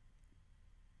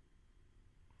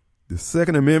 The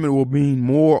Second Amendment will mean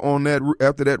more on that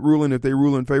after that ruling if they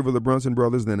rule in favor of the Brunson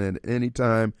brothers than at any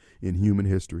time in human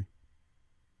history.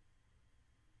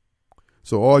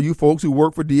 So all you folks who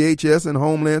work for DHS and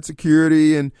Homeland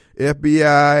Security and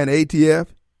FBI and ATF,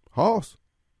 Hoss,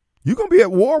 you're going to be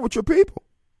at war with your people.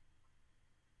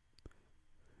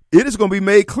 It is going to be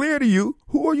made clear to you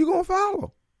who are you going to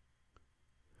follow.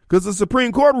 Because the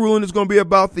Supreme Court ruling is going to be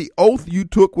about the oath you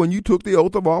took when you took the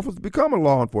oath of office to become a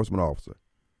law enforcement officer.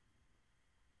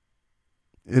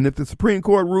 And if the Supreme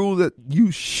Court rules that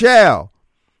you shall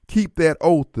keep that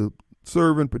oath to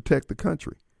serve and protect the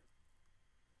country.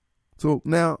 So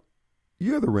now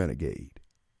you're the renegade.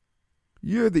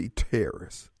 You're the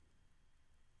terrorist.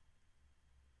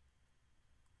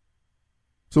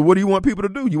 So what do you want people to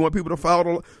do? You want people to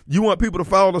follow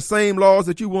the same laws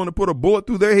that you want to put a bullet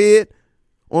through their head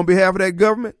on behalf of that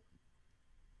government?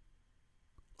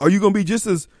 Are you going to be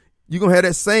you going to have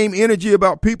that same energy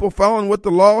about people following what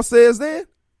the law says then?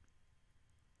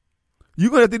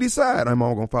 You're going to have to decide. I'm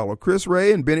all going to follow Chris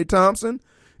Wray and Benny Thompson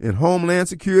and Homeland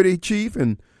Security Chief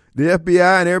and the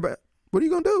FBI and everybody. What are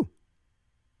you going to do?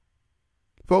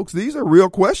 Folks, these are real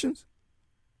questions.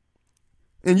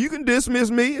 And you can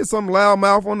dismiss me as some loud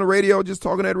mouth on the radio just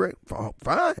talking that radio.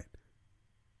 Fine.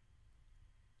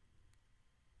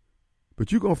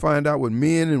 But you're going to find out what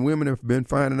men and women have been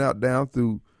finding out down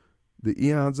through the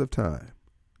eons of time.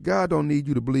 God don't need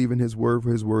you to believe in his word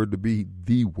for his word to be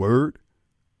the word.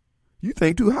 You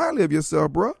think too highly of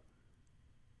yourself, bro.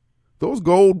 Those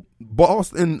gold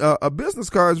boss and business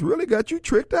cards really got you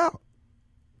tricked out.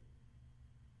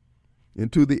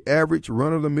 And to the average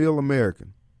run-of-the-mill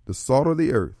American, the salt of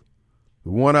the earth,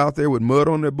 the one out there with mud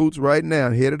on their boots right now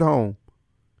and headed home,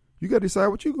 you got to decide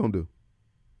what you're going to do.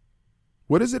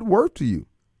 What is it worth to you?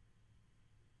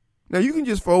 Now, you can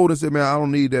just fold and say, man, I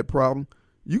don't need that problem.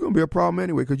 You're going to be a problem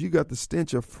anyway because you got the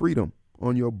stench of freedom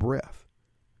on your breath.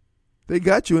 They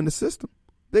got you in the system.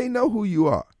 They know who you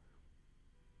are.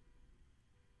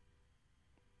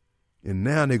 And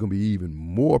now they're going to be even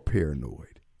more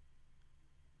paranoid.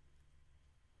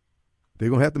 They're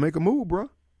going to have to make a move, bro.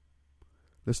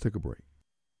 Let's take a break.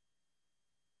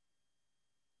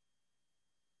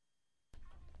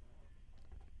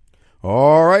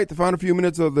 All right, the final few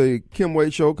minutes of the Kim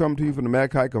Wade Show coming to you from the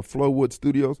Mac Haik of Flowood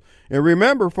Studios. And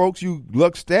remember, folks, you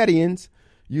Gluckstadians,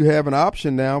 you have an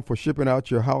option now for shipping out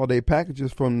your holiday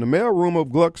packages from the mailroom of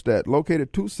Gluckstadt,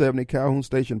 located 270 Calhoun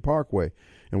Station Parkway.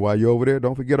 And while you're over there,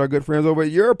 don't forget our good friends over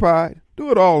at Europie. Do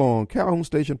it all on Calhoun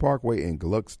Station Parkway in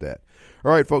Gluckstadt.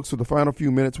 All right, folks, for the final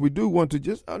few minutes, we do want to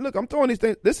just, look, I'm throwing these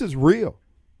things. This is real.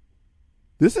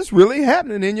 This is really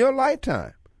happening in your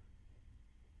lifetime.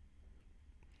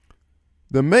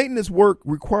 The maintenance work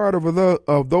required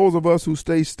of those of us who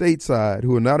stay stateside,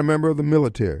 who are not a member of the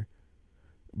military,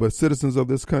 but citizens of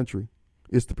this country,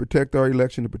 is to protect our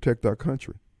election, to protect our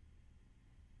country.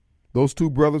 Those two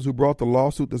brothers who brought the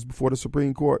lawsuit that's before the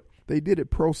Supreme Court, they did it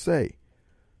pro se.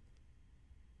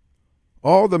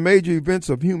 All the major events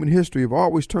of human history have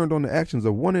always turned on the actions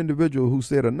of one individual who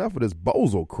said enough of this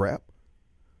bozo crap.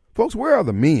 Folks, where are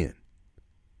the men?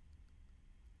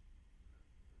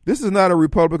 This is not a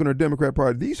Republican or Democrat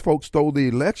party. These folks stole the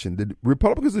election. The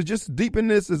Republicans are just as deep in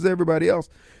this as everybody else.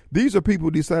 These are people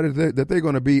who decided that they're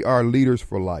going to be our leaders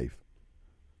for life.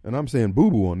 And I'm saying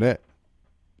boo-boo on that.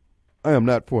 I am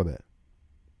not for that.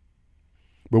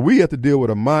 But we have to deal with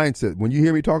a mindset. When you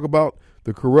hear me talk about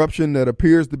the corruption that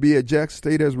appears to be at Jackson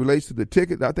State as relates to the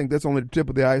ticket, I think that's only the tip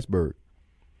of the iceberg.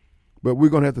 But we're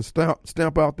going to have to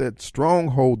stamp out that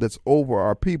stronghold that's over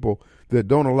our people that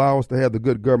don't allow us to have the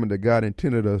good government that God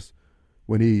intended us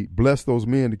when he blessed those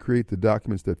men to create the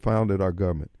documents that founded our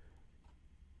government.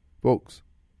 Folks,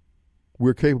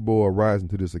 we're capable of rising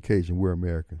to this occasion. We're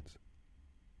Americans.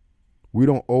 We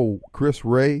don't owe Chris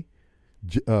Wray,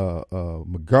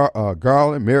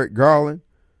 Garland, Merrick Garland,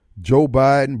 Joe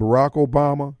Biden, Barack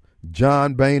Obama,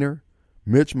 John Boehner,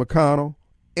 Mitch McConnell,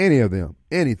 any of them,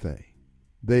 anything,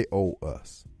 they owe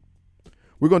us.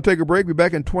 We're going to take a break. Be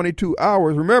back in 22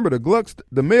 hours. Remember,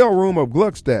 the mail room of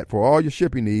Gluckstadt for all your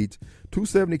shipping needs,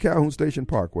 270 Calhoun Station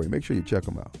Parkway. Make sure you check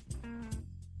them out.